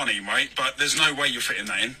being funny, mate, but there's no way you're fitting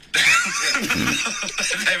that in.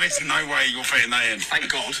 There is no way you're fitting that in. Thank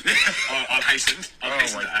God. I've hastened. I've Oh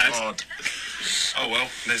hastened my to add. God. Oh well,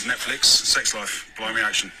 there's Netflix, Sex Life, blind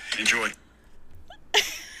reaction. Enjoy.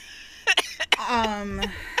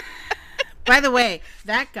 By the way,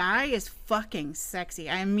 that guy is fucking sexy.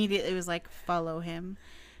 I immediately was like, follow him.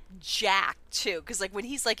 Jack, too. Because, like, when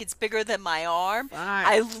he's like, it's bigger than my arm,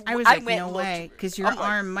 I was like, went no and looked. way, because your I'm like-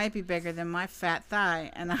 arm might be bigger than my fat thigh,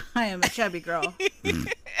 and I am a chubby girl.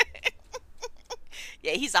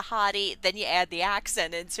 Yeah, he's a hottie. Then you add the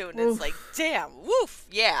accent into it, and Oof. it's like, damn, woof,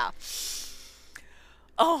 yeah.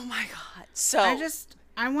 Oh my God. So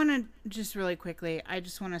I want to just really quickly, I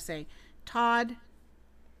just want to say, Todd,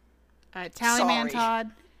 Tallyman Sorry.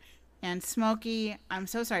 Todd, and Smokey, I'm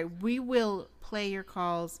so sorry. We will play your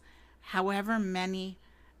calls, however many.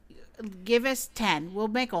 Give us 10. We'll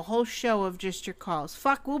make a whole show of just your calls.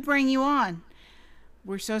 Fuck, we'll bring you on.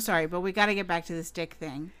 We're so sorry, but we got to get back to this dick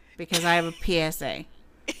thing because I have a PSA.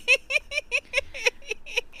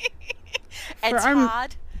 and for our-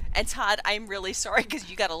 Todd, I'm really sorry because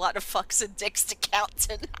you got a lot of fucks and dicks to count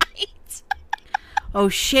tonight. Oh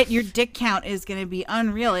shit, your dick count is going to be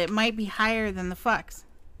unreal. It might be higher than the fucks.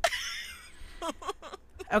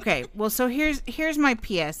 Okay, well, so here's my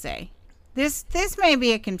PSA. This may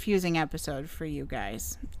be a confusing episode for you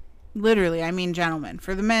guys. Literally, I mean gentlemen.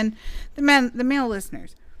 For the male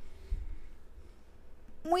listeners.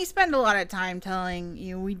 We spend a lot of time telling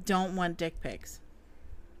you we don't want dick pics.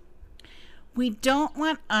 We don't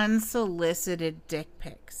want unsolicited dick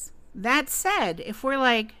pics. That said, if we're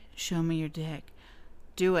like, show me your dick,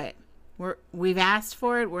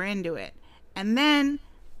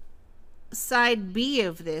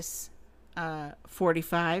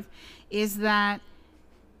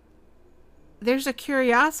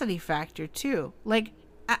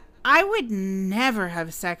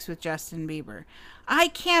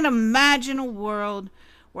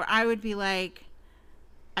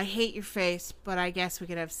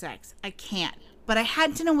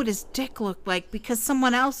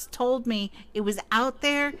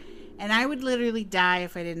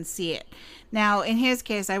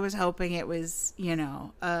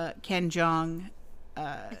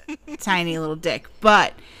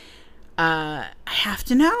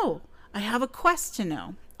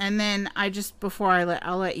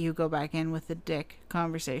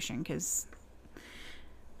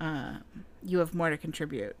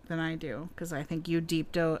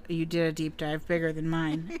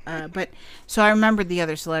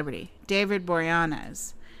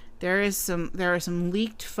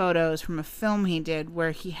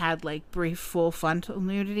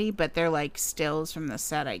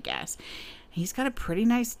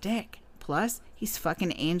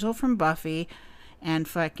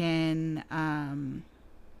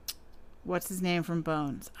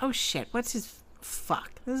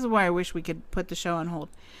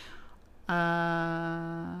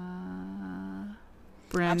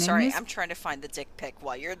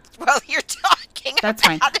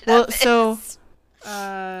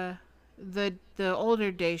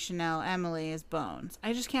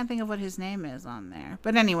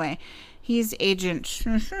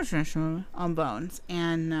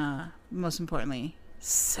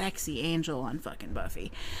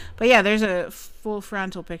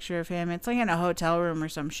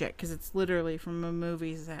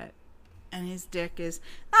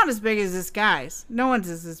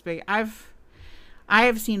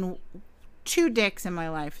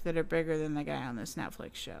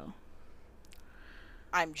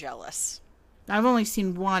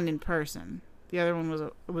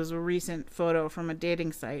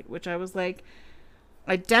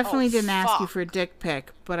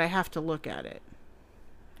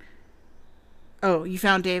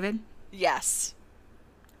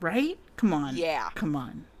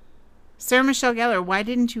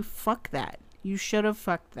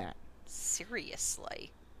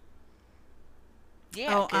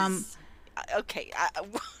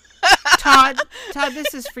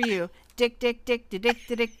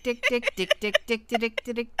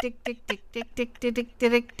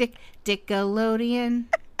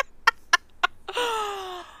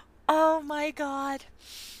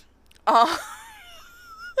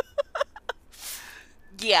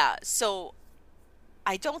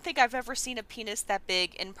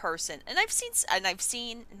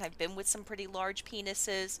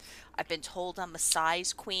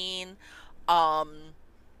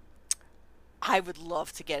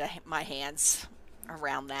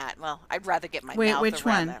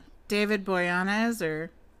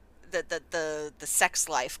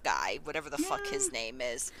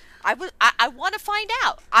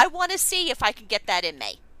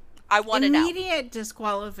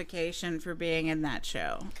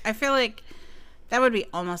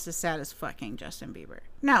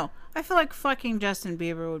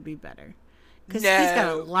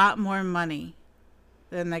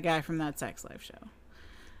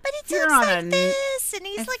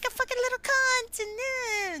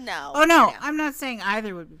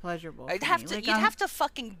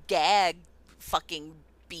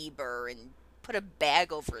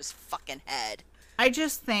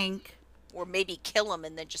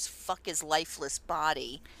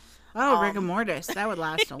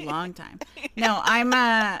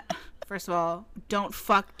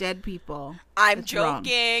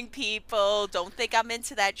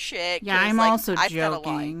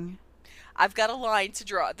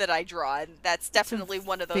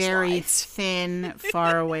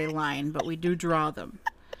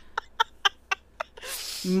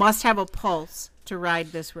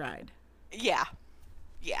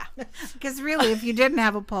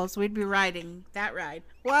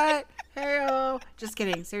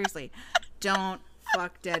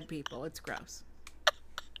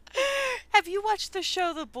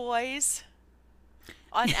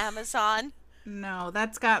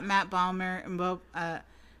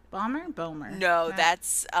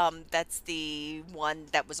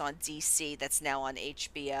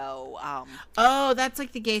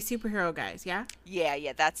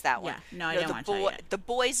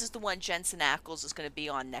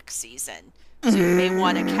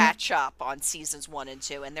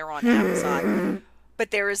 But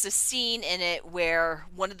there is a scene in it where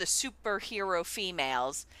one of the superhero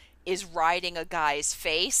females is riding a guy's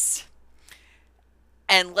face.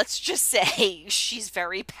 And let's just say she's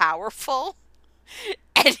very powerful.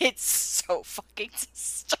 And it's so fucking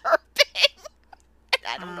disturbing. And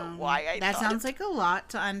I don't know why I That thought sounds like a lot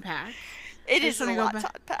to unpack. it is a lot to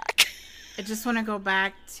unpack. I just want to go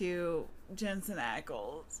back to Jensen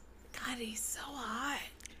Ackles. God, he's so hot.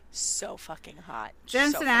 So fucking hot.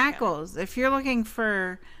 Jensen So fucking- Ackles, if you're looking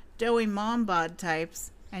for doughy mom bod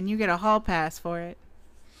types and you get a hall pass for it,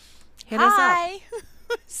 hit us up. Hi.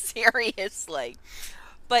 Seriously.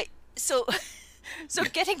 But so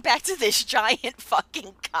getting back to this giant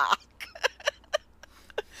fucking cock.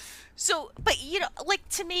 So, but you know, like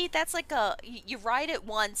to me, that's like you ride it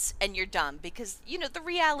once and you're done because you know the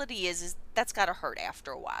reality is that's gotta hurt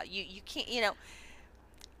after a while. You can't, you know.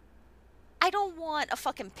 I don't want a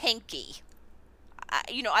fucking pinky.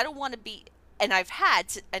 I don't want to be, and I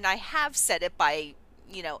have said it by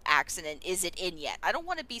accident. Is it in yet? I don't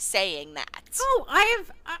want to be saying that. Oh,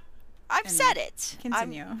 I've said it.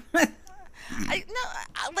 Continue.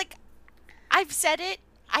 I've said it.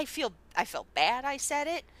 I felt bad I said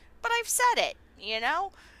it, but I've said it,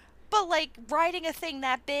 But like riding a thing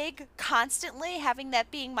that big constantly, having that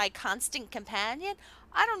being my constant companion,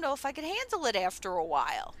 I don't know if I could handle it after a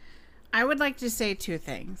while. I would like to say two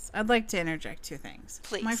things. I'd like to interject two things.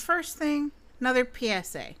 Please. My first thing, another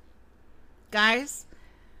PSA. Guys,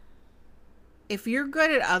 if you're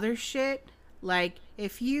good at other shit, like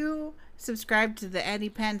if you subscribe to the Eddie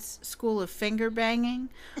Pence School of Finger Banging,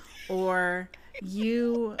 or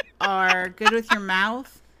you are good with your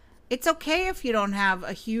mouth, it's okay if you don't have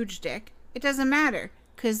a huge dick. It doesn't matter,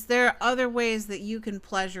 because there are other ways that you can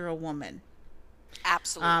pleasure a woman.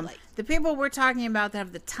 Absolutely. The people we're talking about that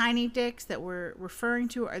have the tiny dicks that we're referring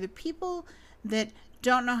to are the people that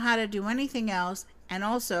don't know how to do anything else and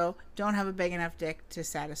also don't have a big enough dick to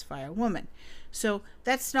satisfy a woman. So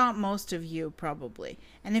that's not most of you, probably.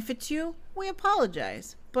 And if it's you, we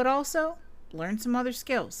apologize. But also, learn some other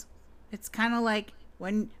skills. It's kind of like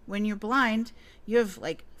when you're blind, you have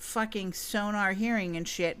like fucking sonar hearing and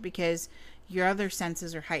shit because your other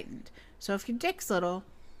senses are heightened. So if your dick's little,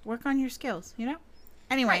 work on your skills,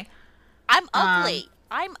 Anyway. Right. I'm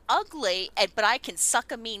ugly, but I can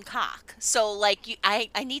suck a mean cock. So, like, I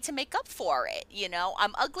need to make up for it,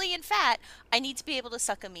 I'm ugly and fat. I need to be able to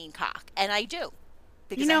suck a mean cock. And I do.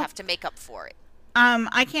 Because I have to make up for it.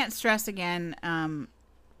 I can't stress again,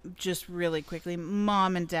 just really quickly,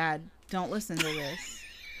 Mom and Dad, don't listen to this.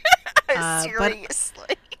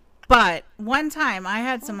 Seriously. But one time I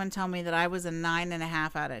had someone tell me that I was a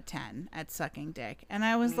 9.5 out of 10 at sucking dick. And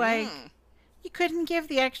I was like, you couldn't give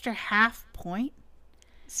the extra half point?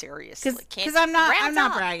 Seriously. Because I'm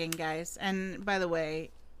not bragging, guys. And by the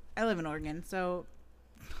way, I live in Oregon, so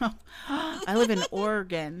I live in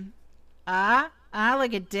Oregon.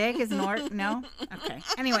 Like a dick is an no? Okay.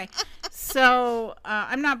 Anyway, so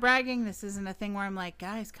I'm not bragging. This isn't a thing where I'm like,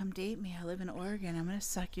 guys, come date me. I live in Oregon. I'm going to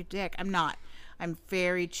suck your dick. I'm not. I'm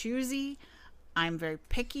very choosy. I'm very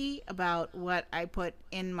picky about what I put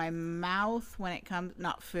in my mouth when it comes,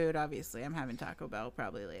 not food, obviously. I'm having Taco Bell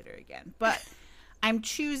probably later again. But I'm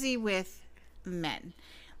choosy with men.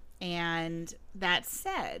 And that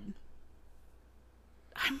said,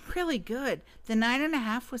 I'm really good. The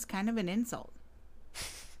 9.5 was kind of an insult.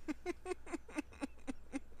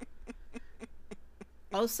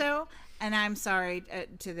 Also, and I'm sorry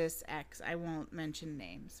to this ex, I won't mention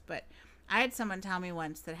names, but I had someone tell me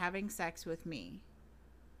once that having sex with me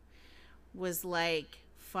was like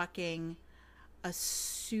fucking a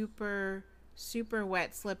super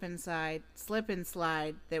wet slip and slide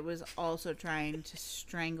that was also trying to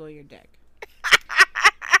strangle your dick.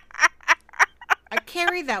 I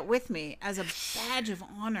carry that with me as a badge of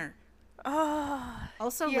honor. Oh,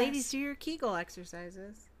 also, yes. Ladies, do your Kegel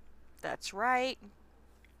exercises. That's right.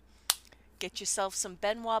 Get yourself some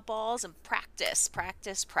Benoit balls and practice.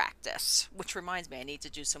 Which reminds me, I need to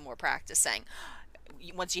do some more practicing.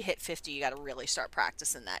 Once you hit 50, you got to really start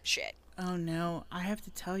practicing that shit. Oh no, I have to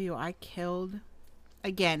tell you, I killed,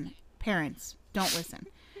 again, parents, don't listen.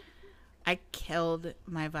 I killed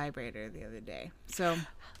my vibrator the other day. So,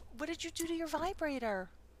 what did you do to your vibrator?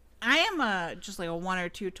 I am just like a one or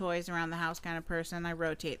two toys around the house kind of person. I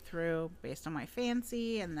rotate through based on my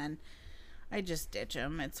fancy, and then I just ditch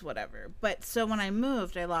them. It's whatever. But so when I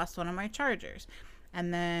moved, I lost one of my chargers.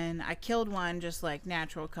 And then I killed one just like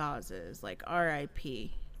natural causes, like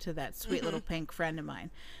R.I.P. to that sweet little pink friend of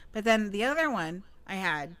mine. But then the other one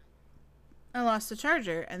I lost the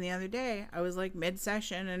charger. And the other day I was like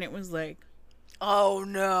mid-session and it was like Oh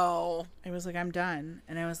no. I was like, I'm done.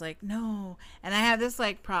 And I was like, no. And I had this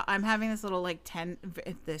like, I'm having this little like,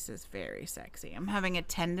 this is very sexy. I'm having a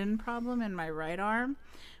tendon problem in my right arm,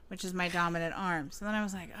 which is my dominant arm. So then I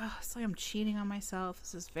was like, oh, it's like I'm cheating on myself.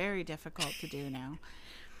 This is very difficult to do now.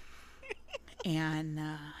 And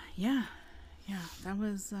yeah, that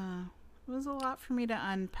was it was a lot for me to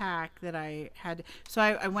unpack that I had. So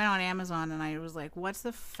I went on Amazon and I was like, what's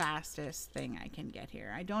the fastest thing I can get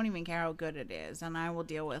here? I don't even care how good it is, and I will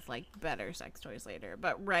deal with like better sex toys later.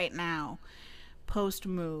 But right now, post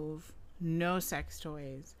move, no sex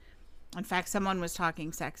toys. In fact, someone was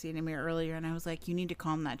talking sexy to me earlier, and I was like, you need to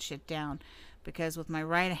calm that shit down, because with my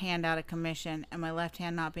right hand out of commission and my left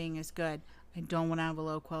hand not being as good, I don't want to have a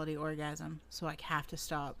low quality orgasm, so I have to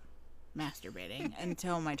stop masturbating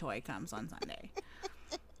until my toy comes on Sunday.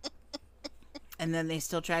 And then they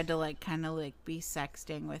still tried to like kind of like be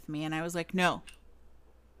sexting with me, and I was like, no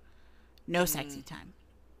sexy time.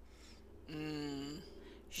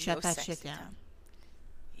 Shut No that sexy shit down. time.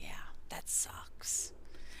 Yeah, that sucks.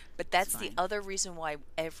 But that's the fine. other reason why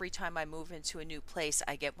every time I move into a new place,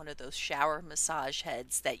 I get one of those shower massage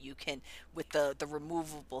heads that you can, with the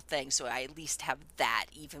removable thing, so I at least have that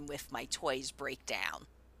even with my toys break down.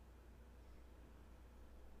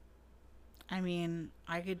 I mean,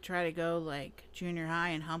 I could try to go like junior high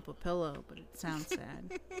and hump a pillow, but it sounds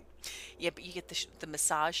sad. Yeah, but you get the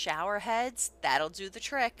massage shower heads, that'll do the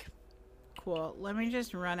trick. Cool. Let me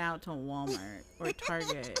just run out to Walmart or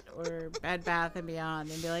Target or Bed Bath and Beyond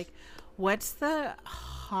and be like, what's the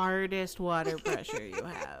hardest water pressure you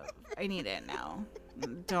have? I need it now.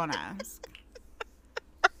 Don't ask.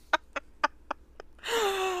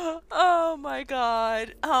 Oh my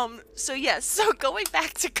god. So yes, so going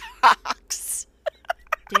back to cocks.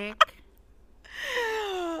 Dick.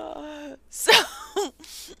 So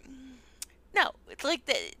no, it's like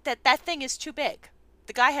that thing is too big.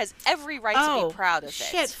 The guy has every right to be proud of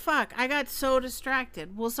shit, it. fuck. I got so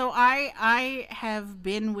distracted. Well, so I have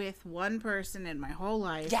been with one person in my whole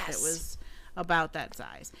life that Yes. was about that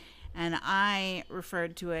size. And I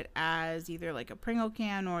referred to it as either like a Pringle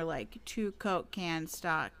can or like two Coke cans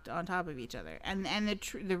stacked on top of each other. And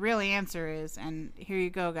the real answer is, and here you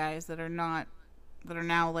go, guys that are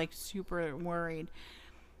now like super worried.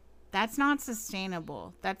 That's not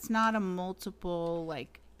sustainable. That's not a multiple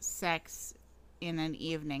like sex in an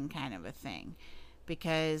evening kind of a thing,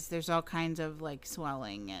 because there's all kinds of like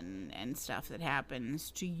swelling and stuff that happens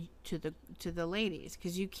to the ladies,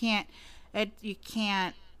 because you can't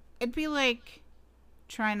it'd be like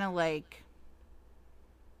trying to like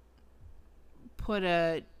put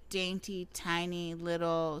a dainty tiny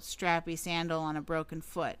little strappy sandal on a broken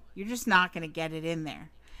foot. You're just not going to get it in there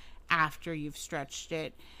after you've stretched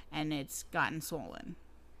it and it's gotten swollen.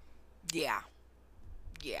 Yeah.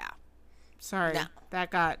 Yeah. Sorry, No. that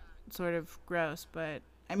got sort of gross, but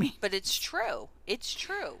I mean, But it's true. It's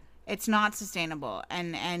true. it's not sustainable,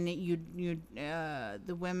 and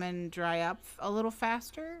the women dry up a little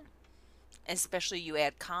faster. Especially you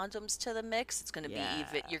add condoms to the mix, it's going to be Yeah.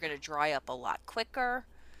 even, you're going to dry up a lot quicker.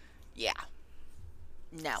 Yeah.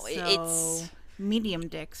 No, So it's medium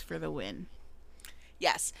dicks for the win.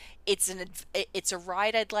 yes, it's a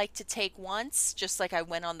ride I'd like to take once. Just like I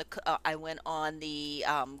went on the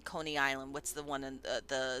Coney Island. What's the one in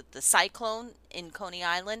the Cyclone in Coney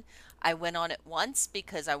Island? I went on it once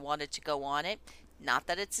because I wanted to go on it. Not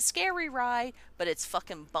that it's a scary ride, but it's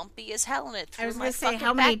fucking bumpy as hell, and it I threw was my gonna say, fucking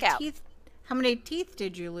how many back out. teeth? How many teeth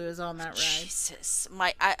did you lose on that ride? Jesus,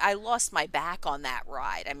 I lost my back on that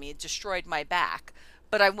ride. I mean, it destroyed my back.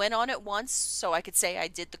 But I went on it once, so I could say I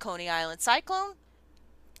did the Coney Island Cyclone.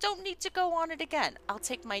 Don't need to go on it again. I'll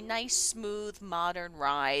take my nice, smooth, modern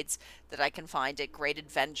rides that I can find at Great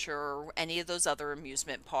Adventure or any of those other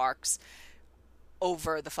amusement parks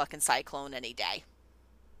over the fucking Cyclone any day.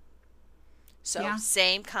 So, Yeah.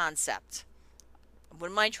 same concept.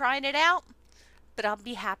 Wouldn't mind trying it out, but I'll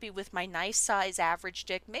be happy with my nice size average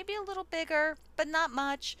dick, maybe a little bigger, but not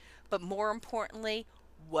much. But more importantly,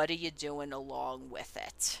 what are you doing along with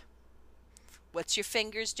it? What's your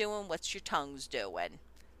fingers doing? What's your tongues doing?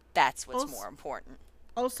 That's what's Also- more important.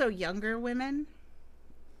 Also, younger women.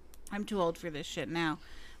 I'm too old for this shit now,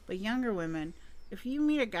 but younger women. If you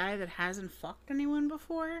meet a guy that hasn't fucked anyone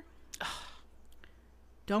before,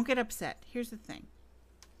 don't get upset. Here's the thing.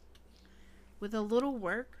 With a little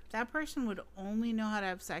work, that person would only know how to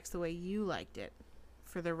have sex the way you liked it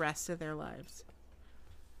for the rest of their lives.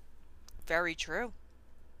 Very true.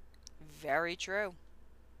 Very true.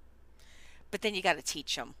 But then you got to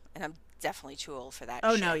teach them, and definitely too old for that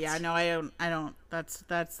Oh shit. no, yeah, no, I don't.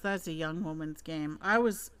 That's a young woman's game. I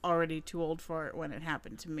was already too old for it when it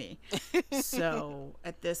happened to me. So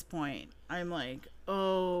at this point, I'm like,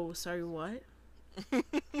 oh, sorry, what?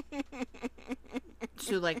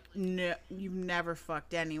 So like, no, you've never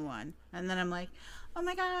fucked anyone, and then I'm like, oh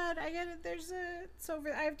my god, I get it. There's a, it's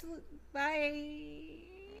over. I have to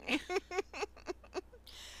bye.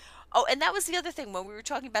 Oh, and that was the other thing when we were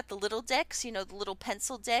talking about the little dicks, the little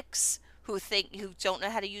pencil dicks who don't know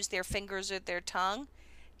how to use their fingers or their tongue.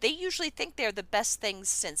 They usually think they're the best things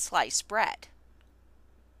since sliced bread.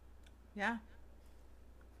 Yeah.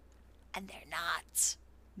 And they're not.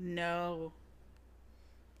 No.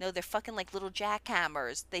 No, they're fucking like little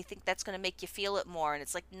jackhammers. They think that's going to make you feel it more, and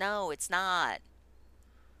it's like, no, it's not.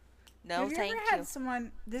 No, Have you thank ever you. had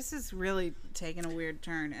someone? This is really taking a weird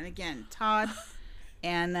turn. And again, Todd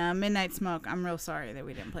and Midnight Smoke. I'm real sorry that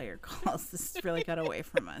we didn't play your calls. This really got away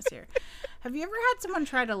from us here. Have you ever had someone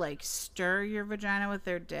try to like stir your vagina with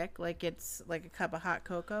their dick, like it's like a cup of hot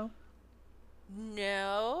cocoa?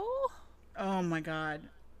 No. Oh my god.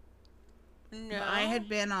 No. I had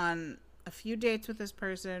been on a few dates with this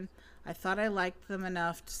person. I thought I liked them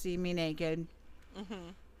enough to see me naked. Mm-hmm.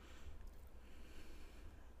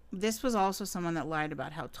 This was also someone that lied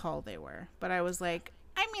about how tall they were. But I was like,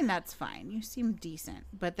 I mean, that's fine. You seem decent.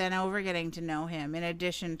 But then over getting to know him, in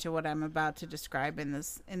addition to what I'm about to describe in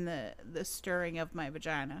the stirring of my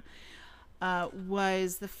vagina,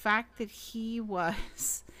 was the fact that he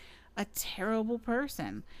was a terrible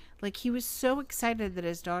person. Like, he was so excited that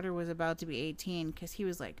his daughter was about to be 18 because he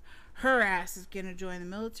was like, her ass is going to join the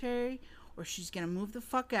military or she's going to move the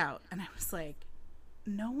fuck out. And I was like,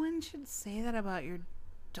 no one should say that about your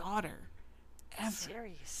daughter ever.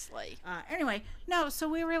 Seriously. Anyway, no, so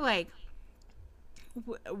we were like,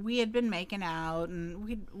 we had been making out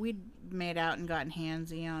and we'd made out and gotten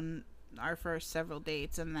handsy on our first several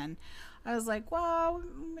dates, and then I was like, well,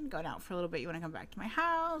 we've been going out for a little bit, you want to come back to my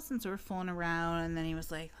house? And so we're fooling around, and then he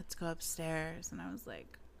was like, let's go upstairs, and I was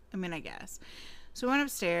like, I mean, I guess. So we went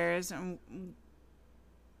upstairs, and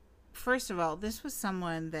first of all, this was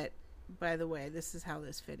someone that, by the way, this is how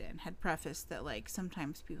this fit in, had prefaced that like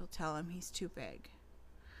sometimes people tell him he's too big.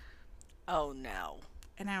 Oh no.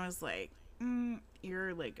 And I was like,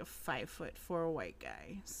 you're like a 5'4" white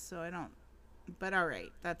guy, so I don't, but all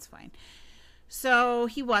right, that's fine. So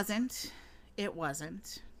he wasn't, it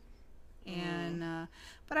wasn't. And,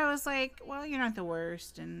 but I was like, well, you're not the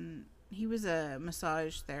worst. And he was a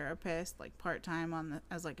massage therapist, like part-time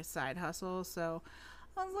as like a side hustle. So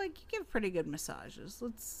I was like, you give pretty good massages.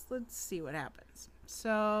 Let's see what happens.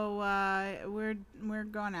 So, we're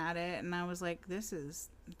going at it. And I was like, this is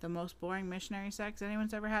the most boring missionary sex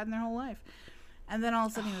anyone's ever had in their whole life. And then all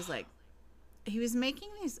of a sudden he was like, he was making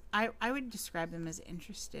these, I would describe them as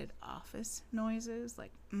interested office noises,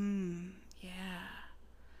 like, yeah,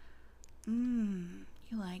 you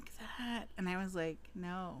like that? And I was like,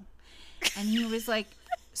 no. And he was like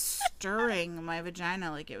stirring my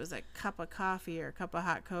vagina like it was a cup of coffee or a cup of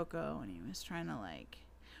hot cocoa, and he was trying to like,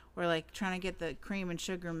 or like trying to get the cream and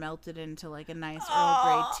sugar melted into like a nice Earl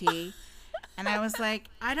Grey tea. And I was like,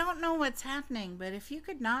 I don't know what's happening, but if you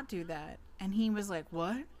could not do that. And he was like,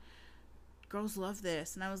 what? Girls love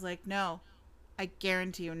this. And I was like, no, I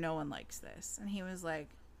guarantee you no one likes this. And he was like,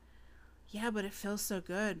 yeah, but it feels so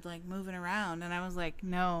good, like moving around. And I was like,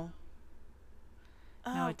 no,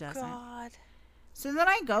 it doesn't. God. So then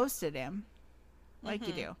I ghosted him, like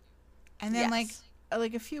you do. And then Yes.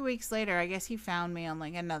 like a few weeks later, I guess he found me on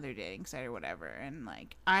like another dating site or whatever. And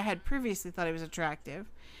like I had previously thought he was attractive,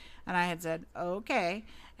 and I had said, okay.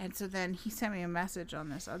 And so then he sent me a message on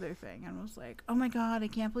this other thing and was like, oh my God, I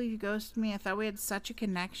can't believe you ghosted me. I thought we had such a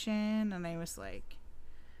connection. And I was like,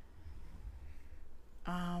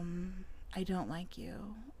 I don't like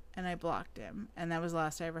you. And I blocked him. And that was the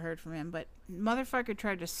last I ever heard from him. But motherfucker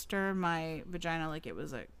tried to stir my vagina like it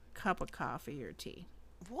was a cup of coffee or tea.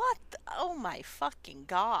 What? Oh my fucking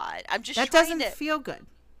God. I'm just That trying doesn't to feel good.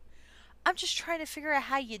 I'm just trying to figure out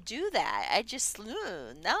how you do that. I just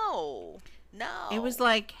no. It was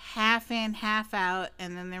like half in, half out,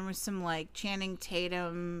 and then there was some like Channing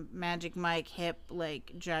Tatum, Magic Mike hip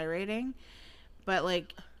like gyrating, but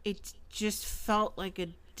like it just felt like a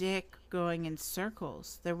dick going in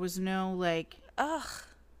circles. There was no like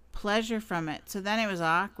pleasure from it. So then it was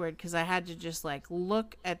awkward because I had to just like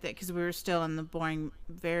look at it because we were still in the boring,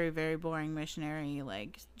 very very boring missionary,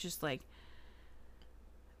 like just like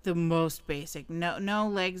the most basic, no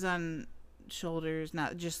legs on shoulders,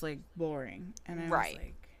 not just like boring. And I was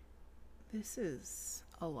like, this is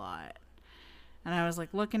a lot. And I was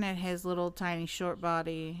like looking at his little tiny short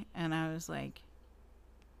body, and I was like,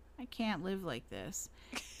 I can't live like this.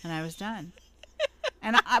 And I was done.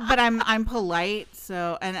 But I'm polite,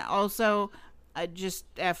 so, and also, just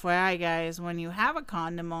FYI, guys, when you have a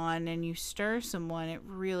condom on and you stir someone, it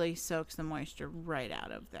really soaks the moisture right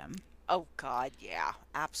out of them. Oh, God, yeah,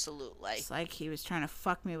 absolutely. It's like he was trying to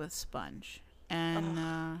fuck me with sponge. And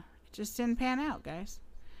it just didn't pan out, guys.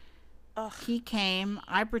 Ugh. He came.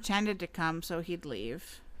 I pretended to come so he'd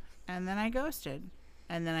leave. And then I ghosted.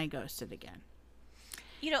 And then I ghosted again.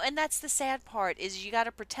 You know, and that's the sad part, is you got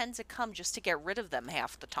to pretend to come just to get rid of them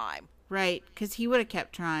half the time. Right, because he would have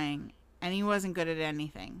kept trying. And he wasn't good at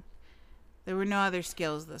anything. There were no other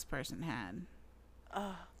skills this person had.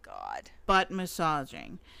 Oh, God. But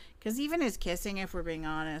massaging. Because even his kissing, if we're being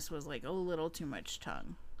honest, was like a little too much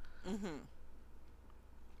tongue. Mm-hmm.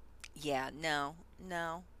 Yeah, no,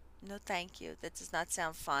 thank you. That does not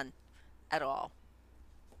sound fun at all.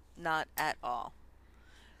 Not at all.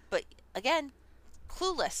 But, again,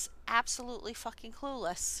 clueless. Absolutely fucking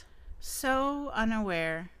clueless. So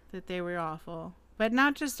unaware that they were awful. But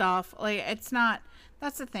not just awful. Like, it's not...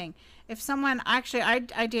 That's the thing. If someone... Actually,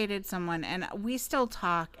 I dated someone, and we still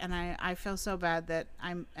talk, and I feel so bad that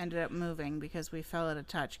I ended up moving because we fell out of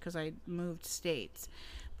touch because I moved states.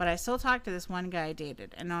 But I still talk to this one guy I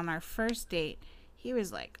dated, and on our first date, he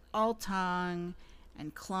was, like, all tongue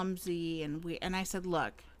and clumsy, and I said,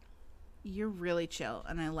 look, you're really chill,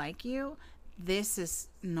 and I like you. This is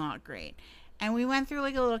not great. And we went through,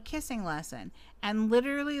 like, a little kissing lesson. And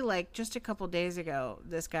literally, like, just a couple days ago,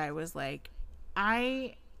 this guy was like,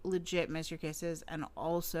 I legit miss your kisses. And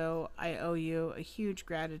also, I owe you a huge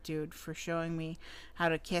gratitude for showing me how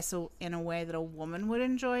to kiss in a way that a woman would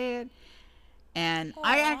enjoy it. And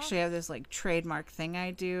I actually have this, like, trademark thing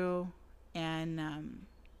I do. And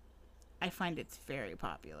I find it's very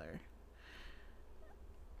popular.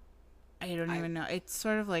 I don't even know. It's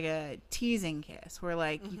sort of like a teasing kiss where,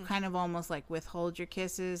 like, you kind of almost, like, withhold your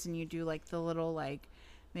kisses and you do, like, the little, like,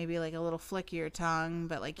 maybe, like, a little flick of your tongue,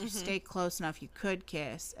 but, like, you stay close enough you could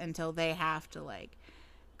kiss until they have to, like,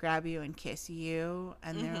 grab you and kiss you.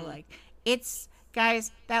 And they're, like, it's,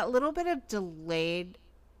 guys, that little bit of delayed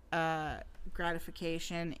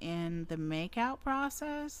gratification in the makeout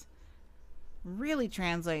process really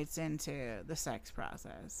translates into the sex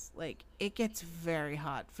process. Like, it gets very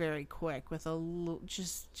hot very quick with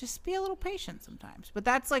just be a little patient sometimes. But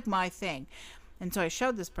that's, like, my thing. And so I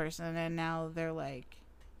showed this person, and now they're like,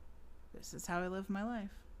 this is how I live my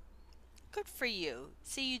life. Good for you.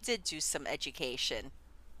 See, you did do some education.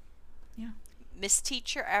 Yeah. Miss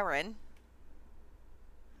Teacher Erin.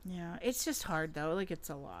 Yeah, it's just hard though. Like,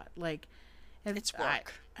 it's a lot. Like, It's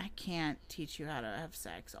work. I can't teach you how to have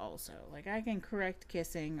sex also. Like, I can correct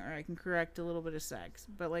kissing or I can correct a little bit of sex,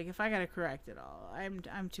 but, like, if I gotta correct it all,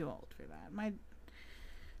 I'm too old for that.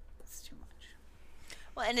 It's too much.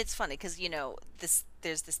 Well, and it's funny because, you know, there's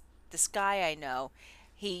this guy I know.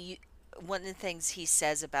 One of the things he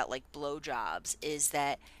says about, like, blowjobs is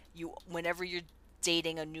that whenever you're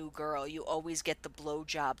dating a new girl, you always get the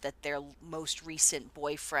blowjob that their most recent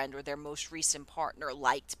boyfriend or their most recent partner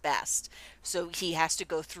liked best. So he has to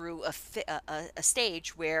go through a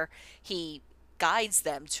stage where he guides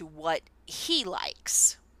them to what he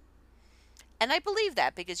likes. And I believe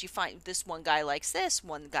that because you find this one guy likes this,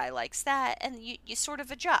 one guy likes that, and you sort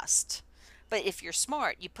of adjust. But if you're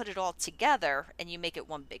smart, you put it all together and you make it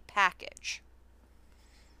one big package.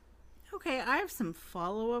 Okay, I have some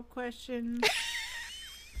follow-up questions.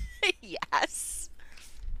 Yes.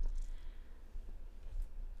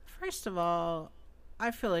 First of all,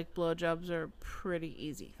 I feel like blowjobs are a pretty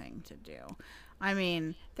easy thing to do. I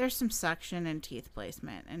mean, there's some suction and teeth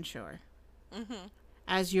placement, and sure.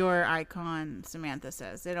 As your icon, Samantha,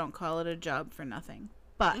 says, they don't call it a job for nothing.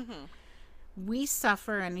 But we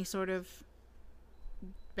suffer any sort of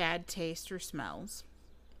bad taste or smells.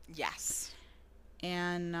 Yes.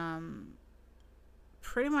 And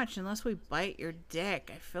pretty much unless we bite your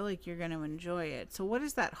dick, I feel like you're going to enjoy it. So what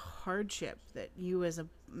is that hardship that you as a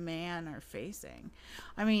man are facing?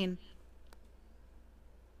 I mean,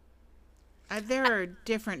 there are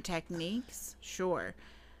different techniques, sure.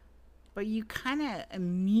 But you kind of I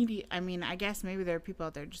mean, I guess maybe there are people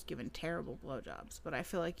out there just giving terrible blowjobs. But I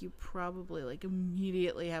feel like you probably, like,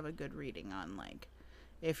 immediately have a good reading on, like,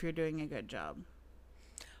 if you're doing a good job.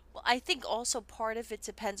 Well, I think also part of it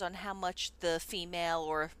depends on how much the female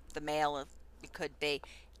or the male, it could be,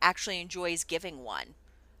 actually enjoys giving one.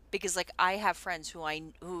 Because, like, I have friends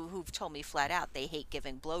who've told me flat out they hate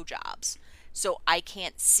giving blowjobs. So I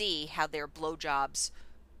can't see how their blowjobs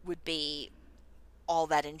would be all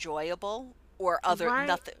that enjoyable or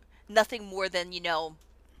Right. nothing more than, you know,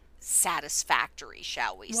 satisfactory,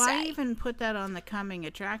 shall we Why say. even put that on the coming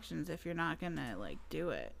attractions if you're not gonna like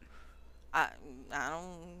do it? I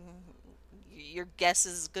don't. Your guess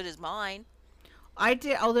is as good as mine.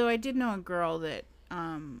 Although I did know a girl that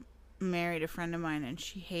married a friend of mine, and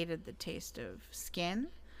she hated the taste of skin,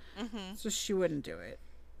 so she wouldn't do it.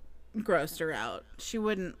 Grossed her out. She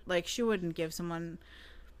wouldn't give someone,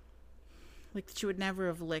 like, she would never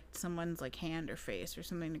have licked someone's like hand or face or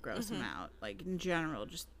something to gross them out. Like, in general,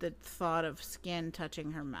 just the thought of skin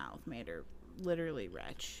touching her mouth made her literally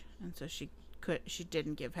retch, and so she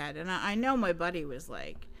didn't give head. And I know my buddy was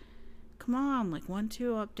like, come on, like 1,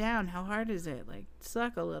 2, up, down, how hard is it, like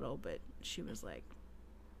suck a little, but she was like,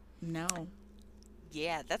 no.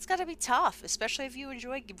 Yeah, that's got to be tough, especially if you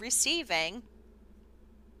enjoy receiving.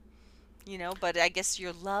 You know, but I guess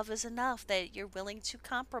your love is enough that you're willing to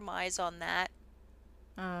compromise on that.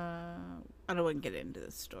 I don't want to get into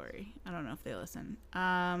this story. I don't know if they listen.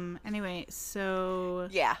 Anyway, so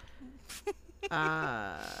Yeah.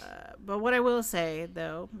 but what I will say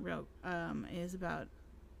though, is about,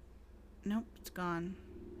 nope, it's gone.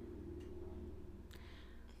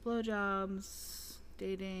 Blowjobs,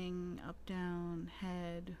 dating, up, down,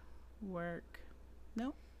 head, work.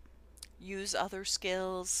 Nope. Use other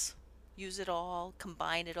skills. Use it all.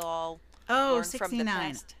 Combine it all. Oh, Learn from the 69.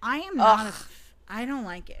 past. I am not Ugh. I don't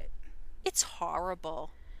like it. It's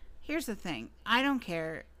horrible. Here's the thing. I don't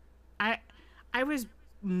care. I was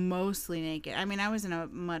mostly naked. I mean, I was in a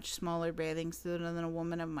much smaller bathing suit than a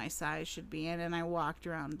woman of my size should be in, and I walked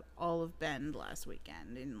around all of Bend last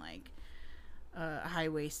weekend in like a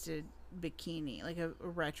high-waisted bikini, like a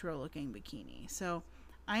retro-looking bikini. So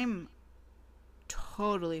I'm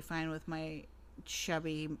totally fine with my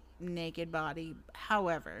chubby naked body.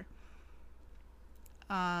 However,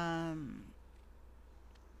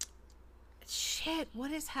 shit,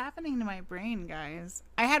 what is happening to my brain, guys?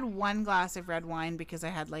 I had 1 glass of red wine because I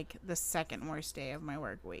had like the second worst day of my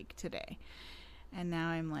work week today, and now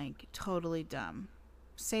I'm like totally dumb.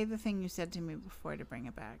 Say the thing you said to me before to bring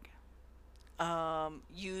it back.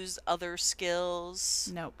 Use other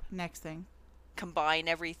skills. Nope. Next thing. Combine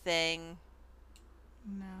everything.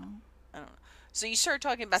 No. I don't know. So you started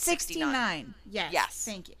talking about 69. Yes. Yes.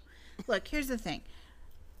 Thank you. Look, here's the thing.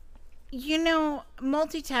 You know,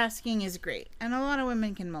 multitasking is great. And a lot of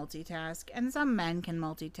women can multitask. And some men can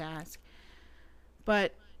multitask.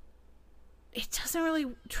 But it doesn't really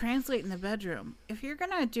translate in the bedroom. If you're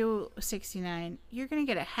going to do 69, you're going to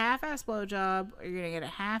get a half-ass blowjob. Or you're going to get a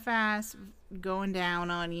half-ass going down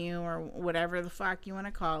on you. Or whatever the fuck you want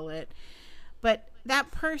to call it. But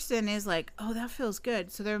that person is like, oh, that feels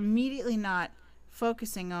good. So they're immediately not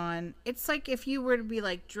focusing on. It's like if you were to be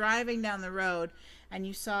like driving down the road and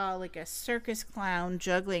you saw like a circus clown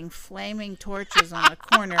juggling flaming torches on the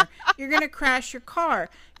corner, you're going to crash your car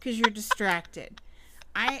because you're distracted.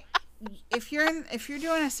 If you're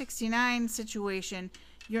doing a 69 situation,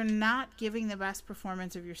 you're not giving the best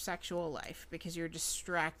performance of your sexual life because you're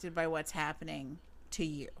distracted by what's happening to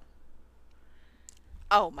you.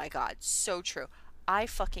 Oh my god, so true. I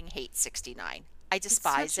fucking hate 69. I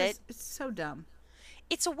despise it. It's so dumb.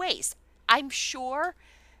 It's a waste. I'm sure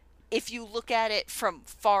if you look at it from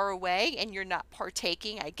far away and you're not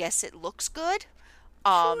partaking, I guess it looks good.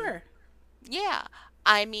 Sure. Yeah.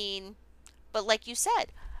 I mean, but like you said,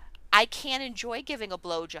 I can't enjoy giving a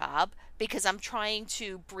blowjob because I'm trying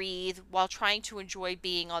to breathe while trying to enjoy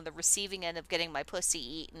being on the receiving end of getting my pussy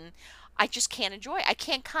eaten. I just can't enjoy it. I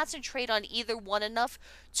can't concentrate on either one enough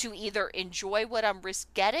to either enjoy what I'm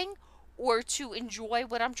getting or to enjoy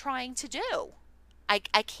what I'm trying to do.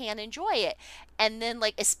 I can't enjoy it. And then,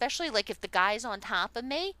 like, especially, like, if the guy's on top of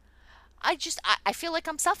me, I feel like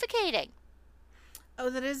I'm suffocating. Oh,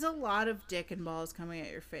 that is a lot of dick and balls coming at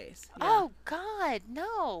your face. Yeah. Oh, God,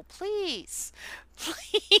 no, please.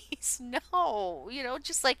 Please, no. You know,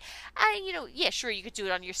 just like, yeah, sure, you could do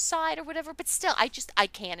it on your side or whatever, but still, I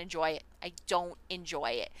can't enjoy it. I don't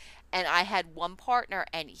enjoy it. And I had one partner,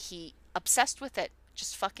 and he obsessed with it,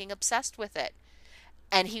 just fucking obsessed with it.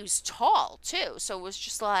 And he was tall, too, so it was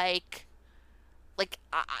just like,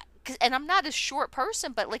 and I'm not a short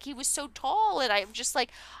person, but, like, he was so tall, and I'm just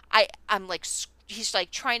like, I'm like, he's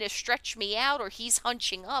like trying to stretch me out, or he's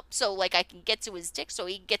hunching up so like I can get to his dick so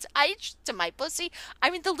he gets to my pussy. I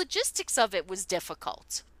mean, the logistics of it was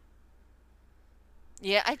difficult.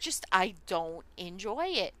 Yeah, I don't enjoy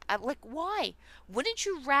it. I'm like, why? Wouldn't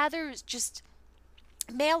you rather just,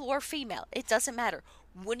 male or female, it doesn't matter.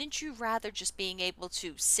 Wouldn't you rather just being able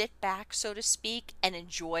to sit back, so to speak, and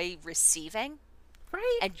enjoy receiving?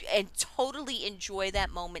 Right. And totally enjoy that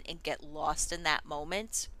moment and get lost in that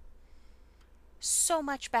moment? So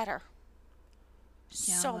much better.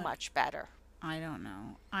 So but- much better. I don't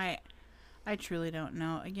know. I truly don't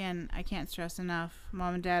know. Again, I can't stress enough,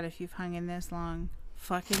 Mom and Dad, if you've hung in this long,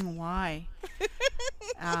 fucking why?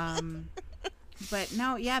 But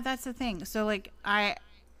no, yeah, that's the thing. So like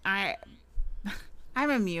I'm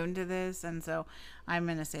immune to this, and so I'm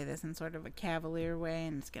gonna say this in sort of a cavalier way,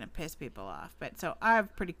 and it's gonna piss people off. But so I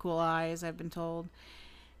have pretty cool eyes, I've been told,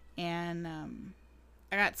 and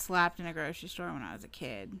I got slapped in a grocery store when I was a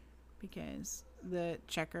kid because the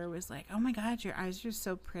checker was like, "Oh my God, your eyes are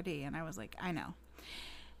so pretty," and I was like, "I know."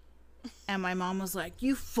 And my mom was like,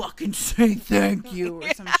 "You fucking say thank you,"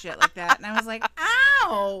 or some shit like that, and I was like,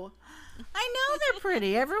 "Ow! I know they're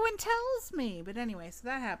pretty. Everyone tells me." But anyway, so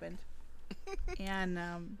that happened, and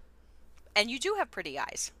And you do have pretty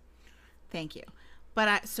eyes. thank you. But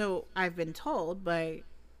I've been told by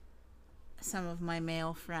some of my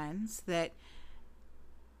male friends that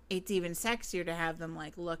it's even sexier to have them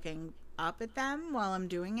like looking up at them while I'm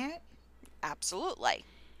doing it. Absolutely.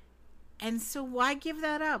 And so why give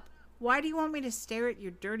that up? Why do you want me to stare at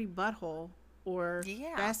your dirty butthole? Or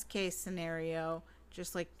Yeah. best case scenario,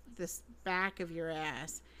 just like this back of your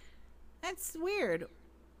ass? That's weird.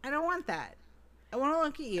 I don't want that. I want to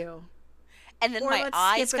look at you. And then Or my let's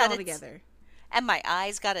eyes skip it all got together. And my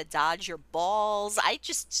eyes got to dodge your balls.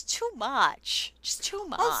 It's too much. Just too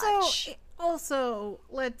much. Also,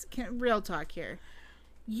 real talk here.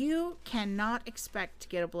 You cannot expect to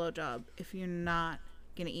get a blowjob if you're not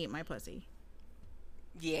gonna eat my pussy.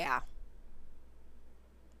 Yeah.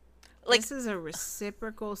 Like, This is a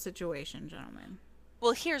reciprocal situation, gentlemen.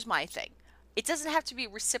 well, here's my thing. It doesn't have to be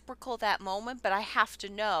reciprocal that moment, but I have to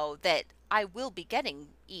know that I will be getting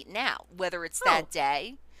eaten out, whether it's that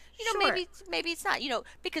day. You know, Sure. maybe it's not,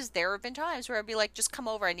 because there have been times where I'd be like, just come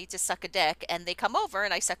over, I need to suck a dick, and they come over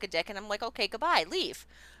and I suck a dick and I'm like, okay, goodbye, leave.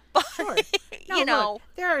 But Sure. No, you know, look,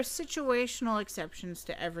 there are situational exceptions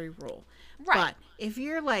to every rule. Right. But if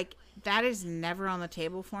you're like, that is never on the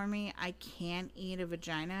table for me, I can't eat a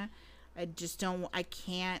vagina, I don't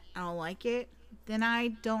like it, then I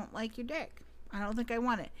don't like your dick. I don't think I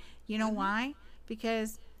want it. You know why?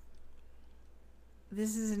 Because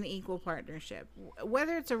this is an equal partnership.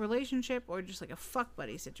 Whether it's a relationship or just like a fuck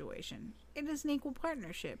buddy situation, it is an equal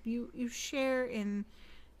partnership. You share in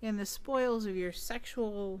the spoils of your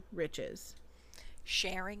sexual riches,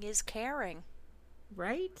 sharing is caring.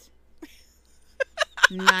 right?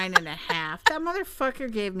 9.5. That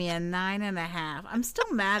motherfucker gave me a 9.5. I'm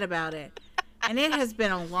still mad about it, and it has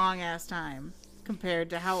been a long ass time compared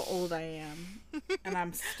to how old I am, and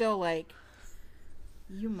I'm still like,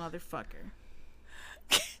 you motherfucker.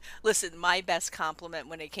 Listen, my best compliment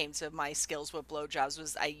when it came to my skills with blowjobs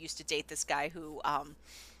was I used to date this guy who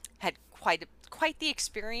had quite the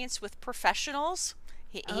experience with professionals.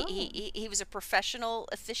 He was a professional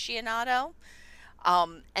aficionado.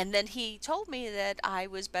 And then he told me that I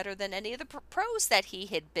was better than any of the pros that he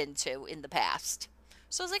had been to in the past.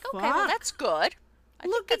 So I was like, okay, well, Fuck. that's good. I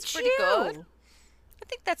Look think that's at pretty you. good. I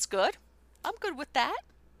think that's good. I'm good with that.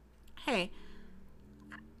 Hey,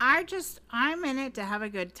 I'm in it to have a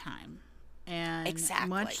good time. And Exactly.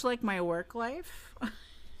 much like my work life,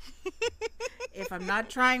 if I'm not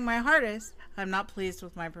trying my hardest, I'm not pleased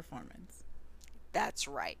with my performance. That's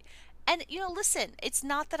right. And, listen, it's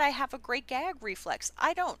not that I have a great gag reflex.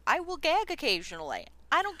 I don't. I will gag occasionally.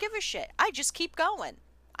 I don't give a shit. I just keep going.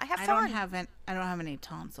 I have I fun. don't have any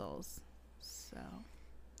tonsils. So,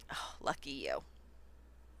 Lucky you.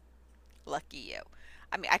 Lucky you.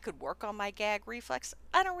 I mean, I could work on my gag reflex.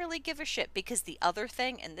 I don't really give a shit because the other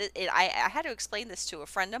thing, and I had to explain this to a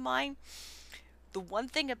friend of mine. The one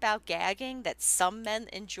thing about gagging that some men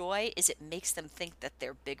enjoy is it makes them think that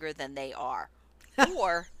they're bigger than they are.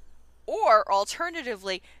 Or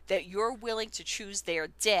alternatively, that you're willing to choose their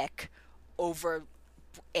dick over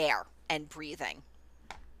air and breathing.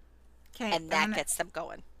 okay, And that gets them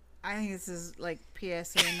going. I think this is like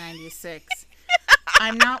PSA 96.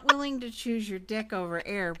 I'm not willing to choose your dick over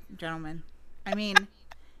air, gentlemen. I mean,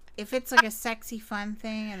 if it's like a sexy fun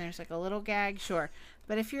thing and there's like a little gag, sure.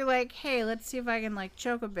 But if you're like, hey, let's see if I can like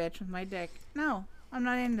choke a bitch with my dick. No, I'm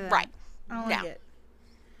not into that. Right. I don't like No. it.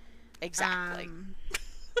 Exactly.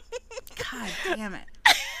 God damn it.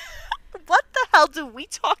 What the hell do we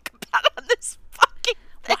talk about on this fucking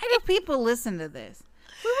thing? Why do people listen to this?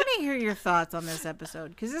 We want to hear your thoughts on this episode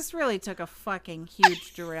because this really took a fucking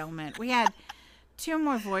huge derailment. We had 2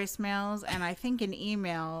 more voicemails and I think an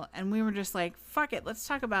email, and we were just like, fuck it, let's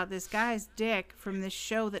talk about this guy's dick from this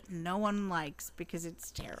show that no one likes because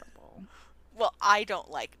it's terrible. Well, I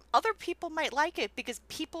don't like it. Other people might like it because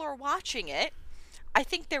people are watching it. I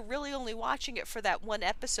think they're really only watching it for that one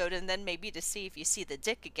episode and then maybe to see if you see the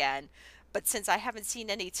dick again. But since I haven't seen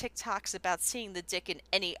any TikToks about seeing the dick in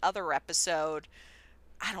any other episode,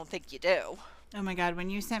 I don't think you do. Oh my God, when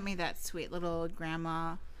you sent me that sweet little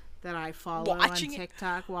grandma that I follow Watching on it.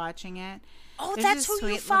 TikTok, watching it. Oh, there's that's this who you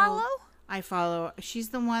sweet little- follow? I follow. She's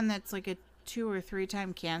the one that's like a 2 or 3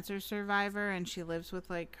 time cancer survivor, and she lives with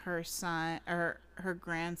like her son or her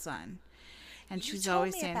grandson. And You she's told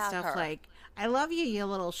always me saying about stuff her. like, "I love you, you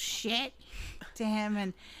little shit," to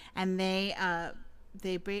him, and they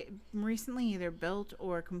recently either built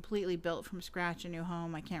or completely built from scratch a new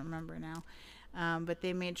home. I can't remember now. But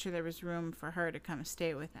they made sure there was room for her to come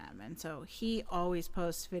stay with them. And so he always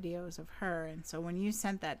posts videos of her. And so when you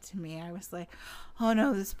sent that to me, I was like, oh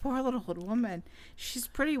no, this poor little old woman. She's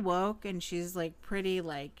pretty woke and she's like pretty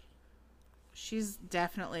like, she's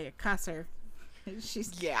definitely a cusser.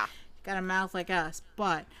 She's Yeah. got a mouth like us.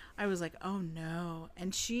 But I was like, oh no.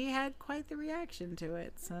 And she had quite the reaction to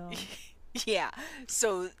it. So Yeah.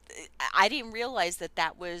 So I didn't realize that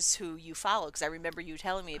that was who you follow because I remember you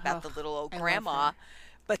telling me about the Oh, little old I love grandma. her.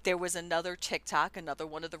 But there was another TikTok, another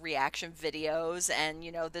one of the reaction videos, and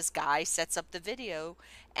this guy sets up the video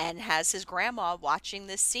and has his grandma watching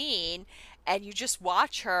this scene, and you just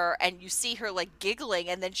watch her and you see her like giggling,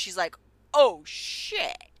 and then she's like, "Oh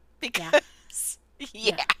shit!" Because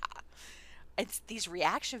yeah. It's, these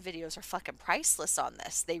reaction videos are fucking priceless on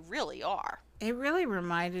this. They really are. it really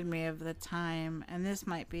reminded me of the time, and this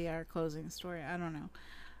might be our closing story. I don't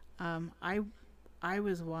know. I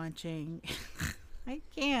was watching. I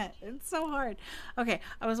can't. It's so hard. Okay,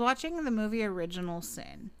 I was watching the movie Original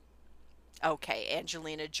Sin. Okay,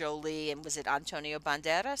 Angelina Jolie, and was it Antonio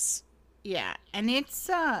Banderas? Yeah, and it's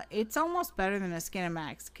almost better than a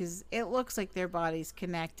Skinamax because it looks like their bodies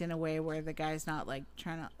connect in a way where the guy's not like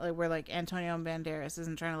trying to like where like Antonio Banderas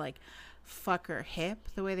isn't trying to like fuck her hip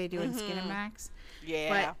the way they do in Skinamax. Yeah.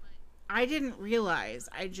 But I didn't realize.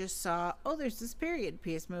 I just saw, oh, there's this period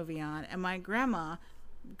piece movie on, and my grandma,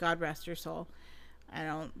 God rest her soul, I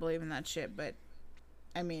don't believe in that shit, but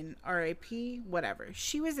I mean, R.A.P., whatever.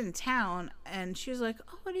 She was in town, and she was like,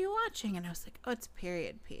 oh, what are you watching? And I was like, oh, it's a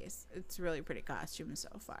period piece. It's really pretty costume so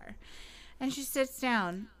far. And she sits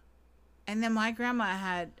down, and then my grandma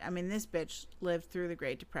had, I mean, this bitch lived through the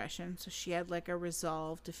Great Depression, so she had, like, a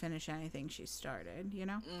resolve to finish anything she started, you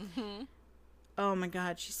know? Mm-hmm. Oh, my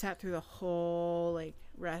God. She sat through the whole, like,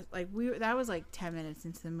 that was, like, 10 minutes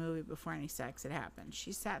into the movie before any sex had happened.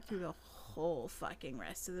 She sat through the whole fucking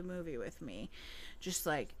rest of the movie with me, just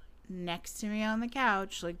like next to me on the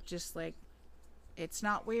couch, like just like it's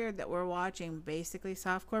not weird that we're watching basically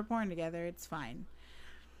softcore porn together. It's fine.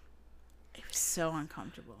 It was so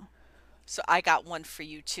uncomfortable. So I got one for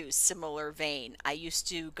you too, similar vein. I used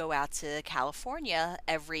to go out to California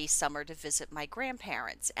every summer to visit my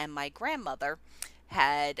grandparents, and my grandmother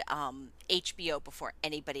had HBO before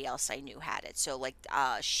anybody else I knew had it. So like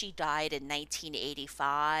she died in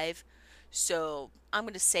 1985. So I'm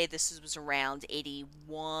going to say this was around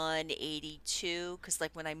 81, 82 cuz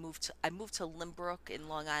like when I moved to Limbrook in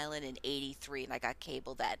Long Island in 83 and I got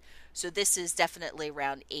cable then. So this is definitely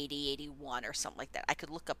around 80, 81 or something like that. I could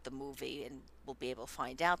look up the movie and we'll be able to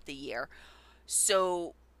find out the year.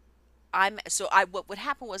 So what would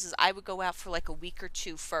happen is I would go out for like a week or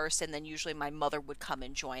two first, and then usually my mother would come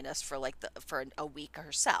and join us for like for a week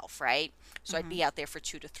herself, right? So I'd be out there for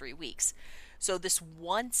 2 to 3 weeks. So this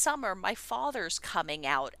one summer my father's coming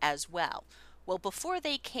out as well. Well, before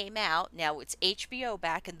they came out, now it's HBO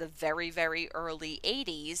back in the very, very early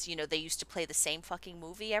 80s, they used to play the same fucking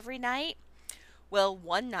movie every night. Well,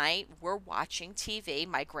 one night we're watching TV,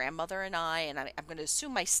 my grandmother and I'm going to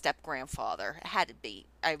assume my step grandfather. It had to be.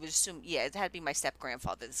 I would assume, yeah, it had to be my step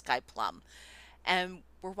grandfather, this guy Plum. And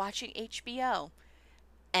we're watching HBO.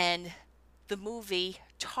 And the movie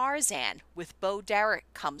Tarzan with Bo Derek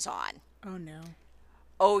comes on. Oh no.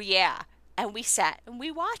 Oh, yeah. And we sat and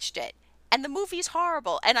we watched it. And the movie's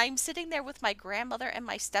horrible. And I'm sitting there with my grandmother and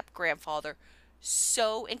my step grandfather,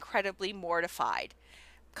 so incredibly mortified.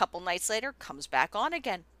 Couple nights later, comes back on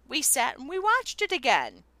again. We sat and we watched it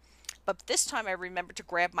again. But this time I remembered to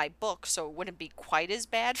grab my book so it wouldn't be quite as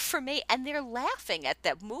bad for me. And they're laughing at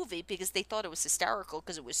that movie because they thought it was hysterical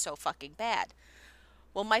because it was so fucking bad.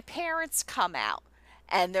 Well, my parents come out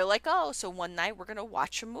and they're like, oh, so one night we're going to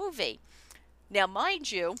watch a movie. Now,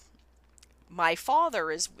 mind you, my father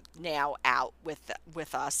is now out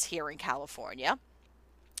with us here in California.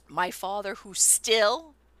 My father,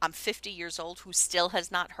 I'm 50 years old, who still has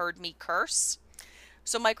not heard me curse.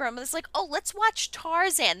 So my grandmother's like, oh, let's watch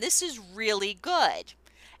Tarzan. This is really good.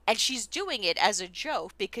 And she's doing it as a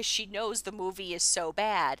joke because she knows the movie is so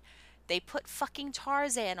bad. They put fucking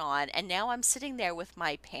Tarzan on, and now I'm sitting there with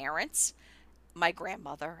my parents my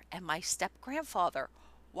grandmother and my step grandfather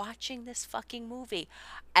watching this fucking movie.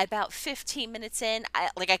 About 15 minutes in, I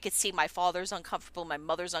could see my father's uncomfortable, my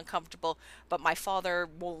mother's uncomfortable, but my father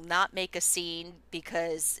will not make a scene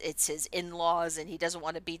because it's his in-laws and he doesn't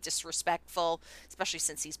want to be disrespectful, especially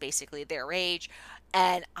since he's basically their age.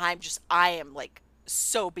 And I am like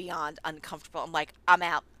so beyond uncomfortable. I'm like, I'm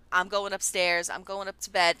out. I'm going upstairs. I'm going up to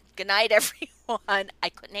bed. Good night, everyone. I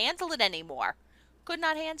couldn't handle it anymore. Could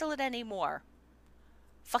not handle it anymore.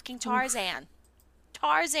 Fucking Tarzan.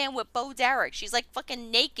 Tarzan with Bo Derek. She's like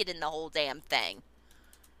fucking naked in the whole damn thing.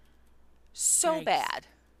 So Yikes. bad.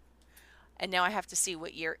 And now I have to see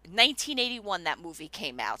what year. 1981 that movie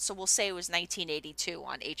came out. So we'll say it was 1982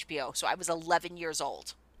 on HBO. So I was 11 years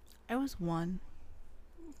old. I was 1.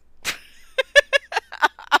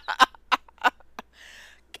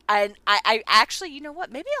 And I actually, you know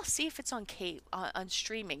what? Maybe I'll see if it's on on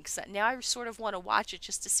streaming. 'Cause now I sort of want to watch it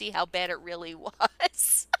just to see how bad it really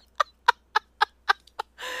was.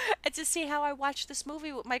 And to see how I watched this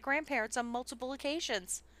movie with my grandparents on multiple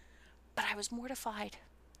occasions. But I was mortified.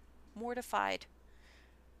 Mortified.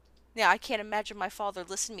 Now, I can't imagine my father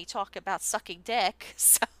listening to me talk about sucking dick.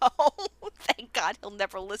 So, thank God he'll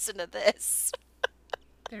never listen to this.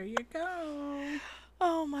 There you go.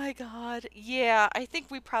 Oh my God. Yeah, I think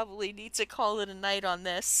we probably need to call it a night on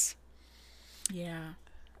this. Yeah.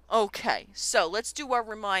 Okay, so let's do our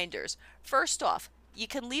reminders. First off, you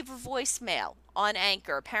can leave a voicemail on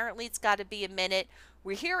Anchor. Apparently, it's got to be a minute.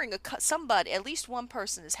 We're hearing somebody, at least one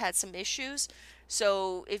person, has had some issues.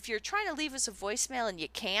 So if you're trying to leave us a voicemail and you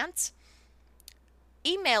can't,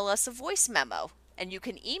 email us a voice memo. And you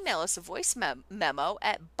can email us a voice memo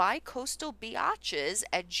at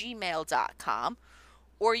bicoastalbiatches@gmail.com.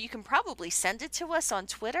 Or you can probably send it to us on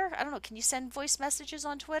Twitter. I don't know. Can you send voice messages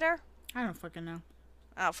on Twitter? I don't fucking know.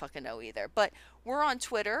 I don't fucking know either. But we're on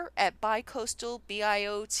Twitter at Bicoastal,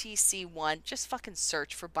 BIOTC1. Just fucking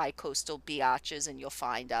search for Bicoastal Biatches and you'll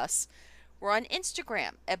find us. We're on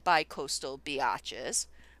Instagram at Bicoastal Biatches.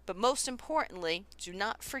 But most importantly, do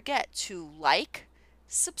not forget to like,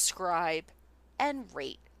 subscribe, and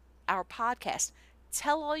rate our podcast.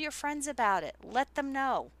 Tell all your friends about it. Let them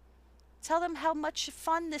know. Tell them how much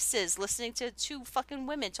fun this is listening to two fucking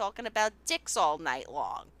women talking about dicks all night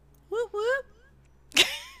long. Whoop whoop.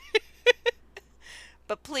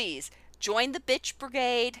 But please, join the bitch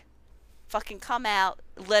brigade. Fucking come out.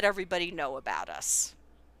 Let everybody know about us.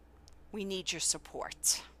 We need your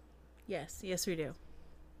support. Yes, yes we do.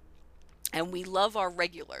 And we love our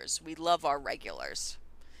regulars. We love our regulars.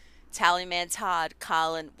 Tallyman Todd,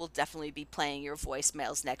 Colin will definitely be playing your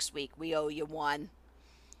voicemails next week. We owe you one.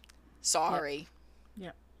 Sorry.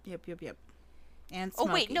 Yep. And Oh,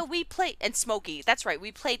 wait, Smokey. no, we played... And Smokey. That's right.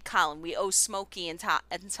 We played Colin. We owe Smokey and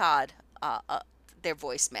Todd their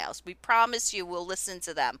voicemails. We promise you we'll listen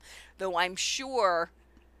to them. Though I'm sure,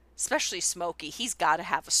 especially Smokey, he's got to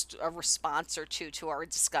have a response or two to our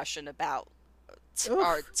discussion about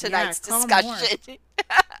tonight's discussion.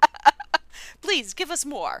 Please, give us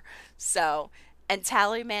more. So, and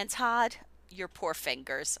Tallyman Todd, your poor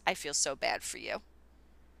fingers. I feel so bad for you.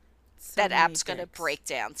 So That many app's going to dicks. break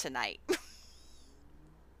down tonight.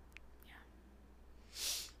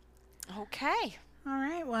 Okay. All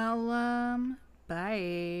right, well,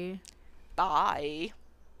 bye. Bye.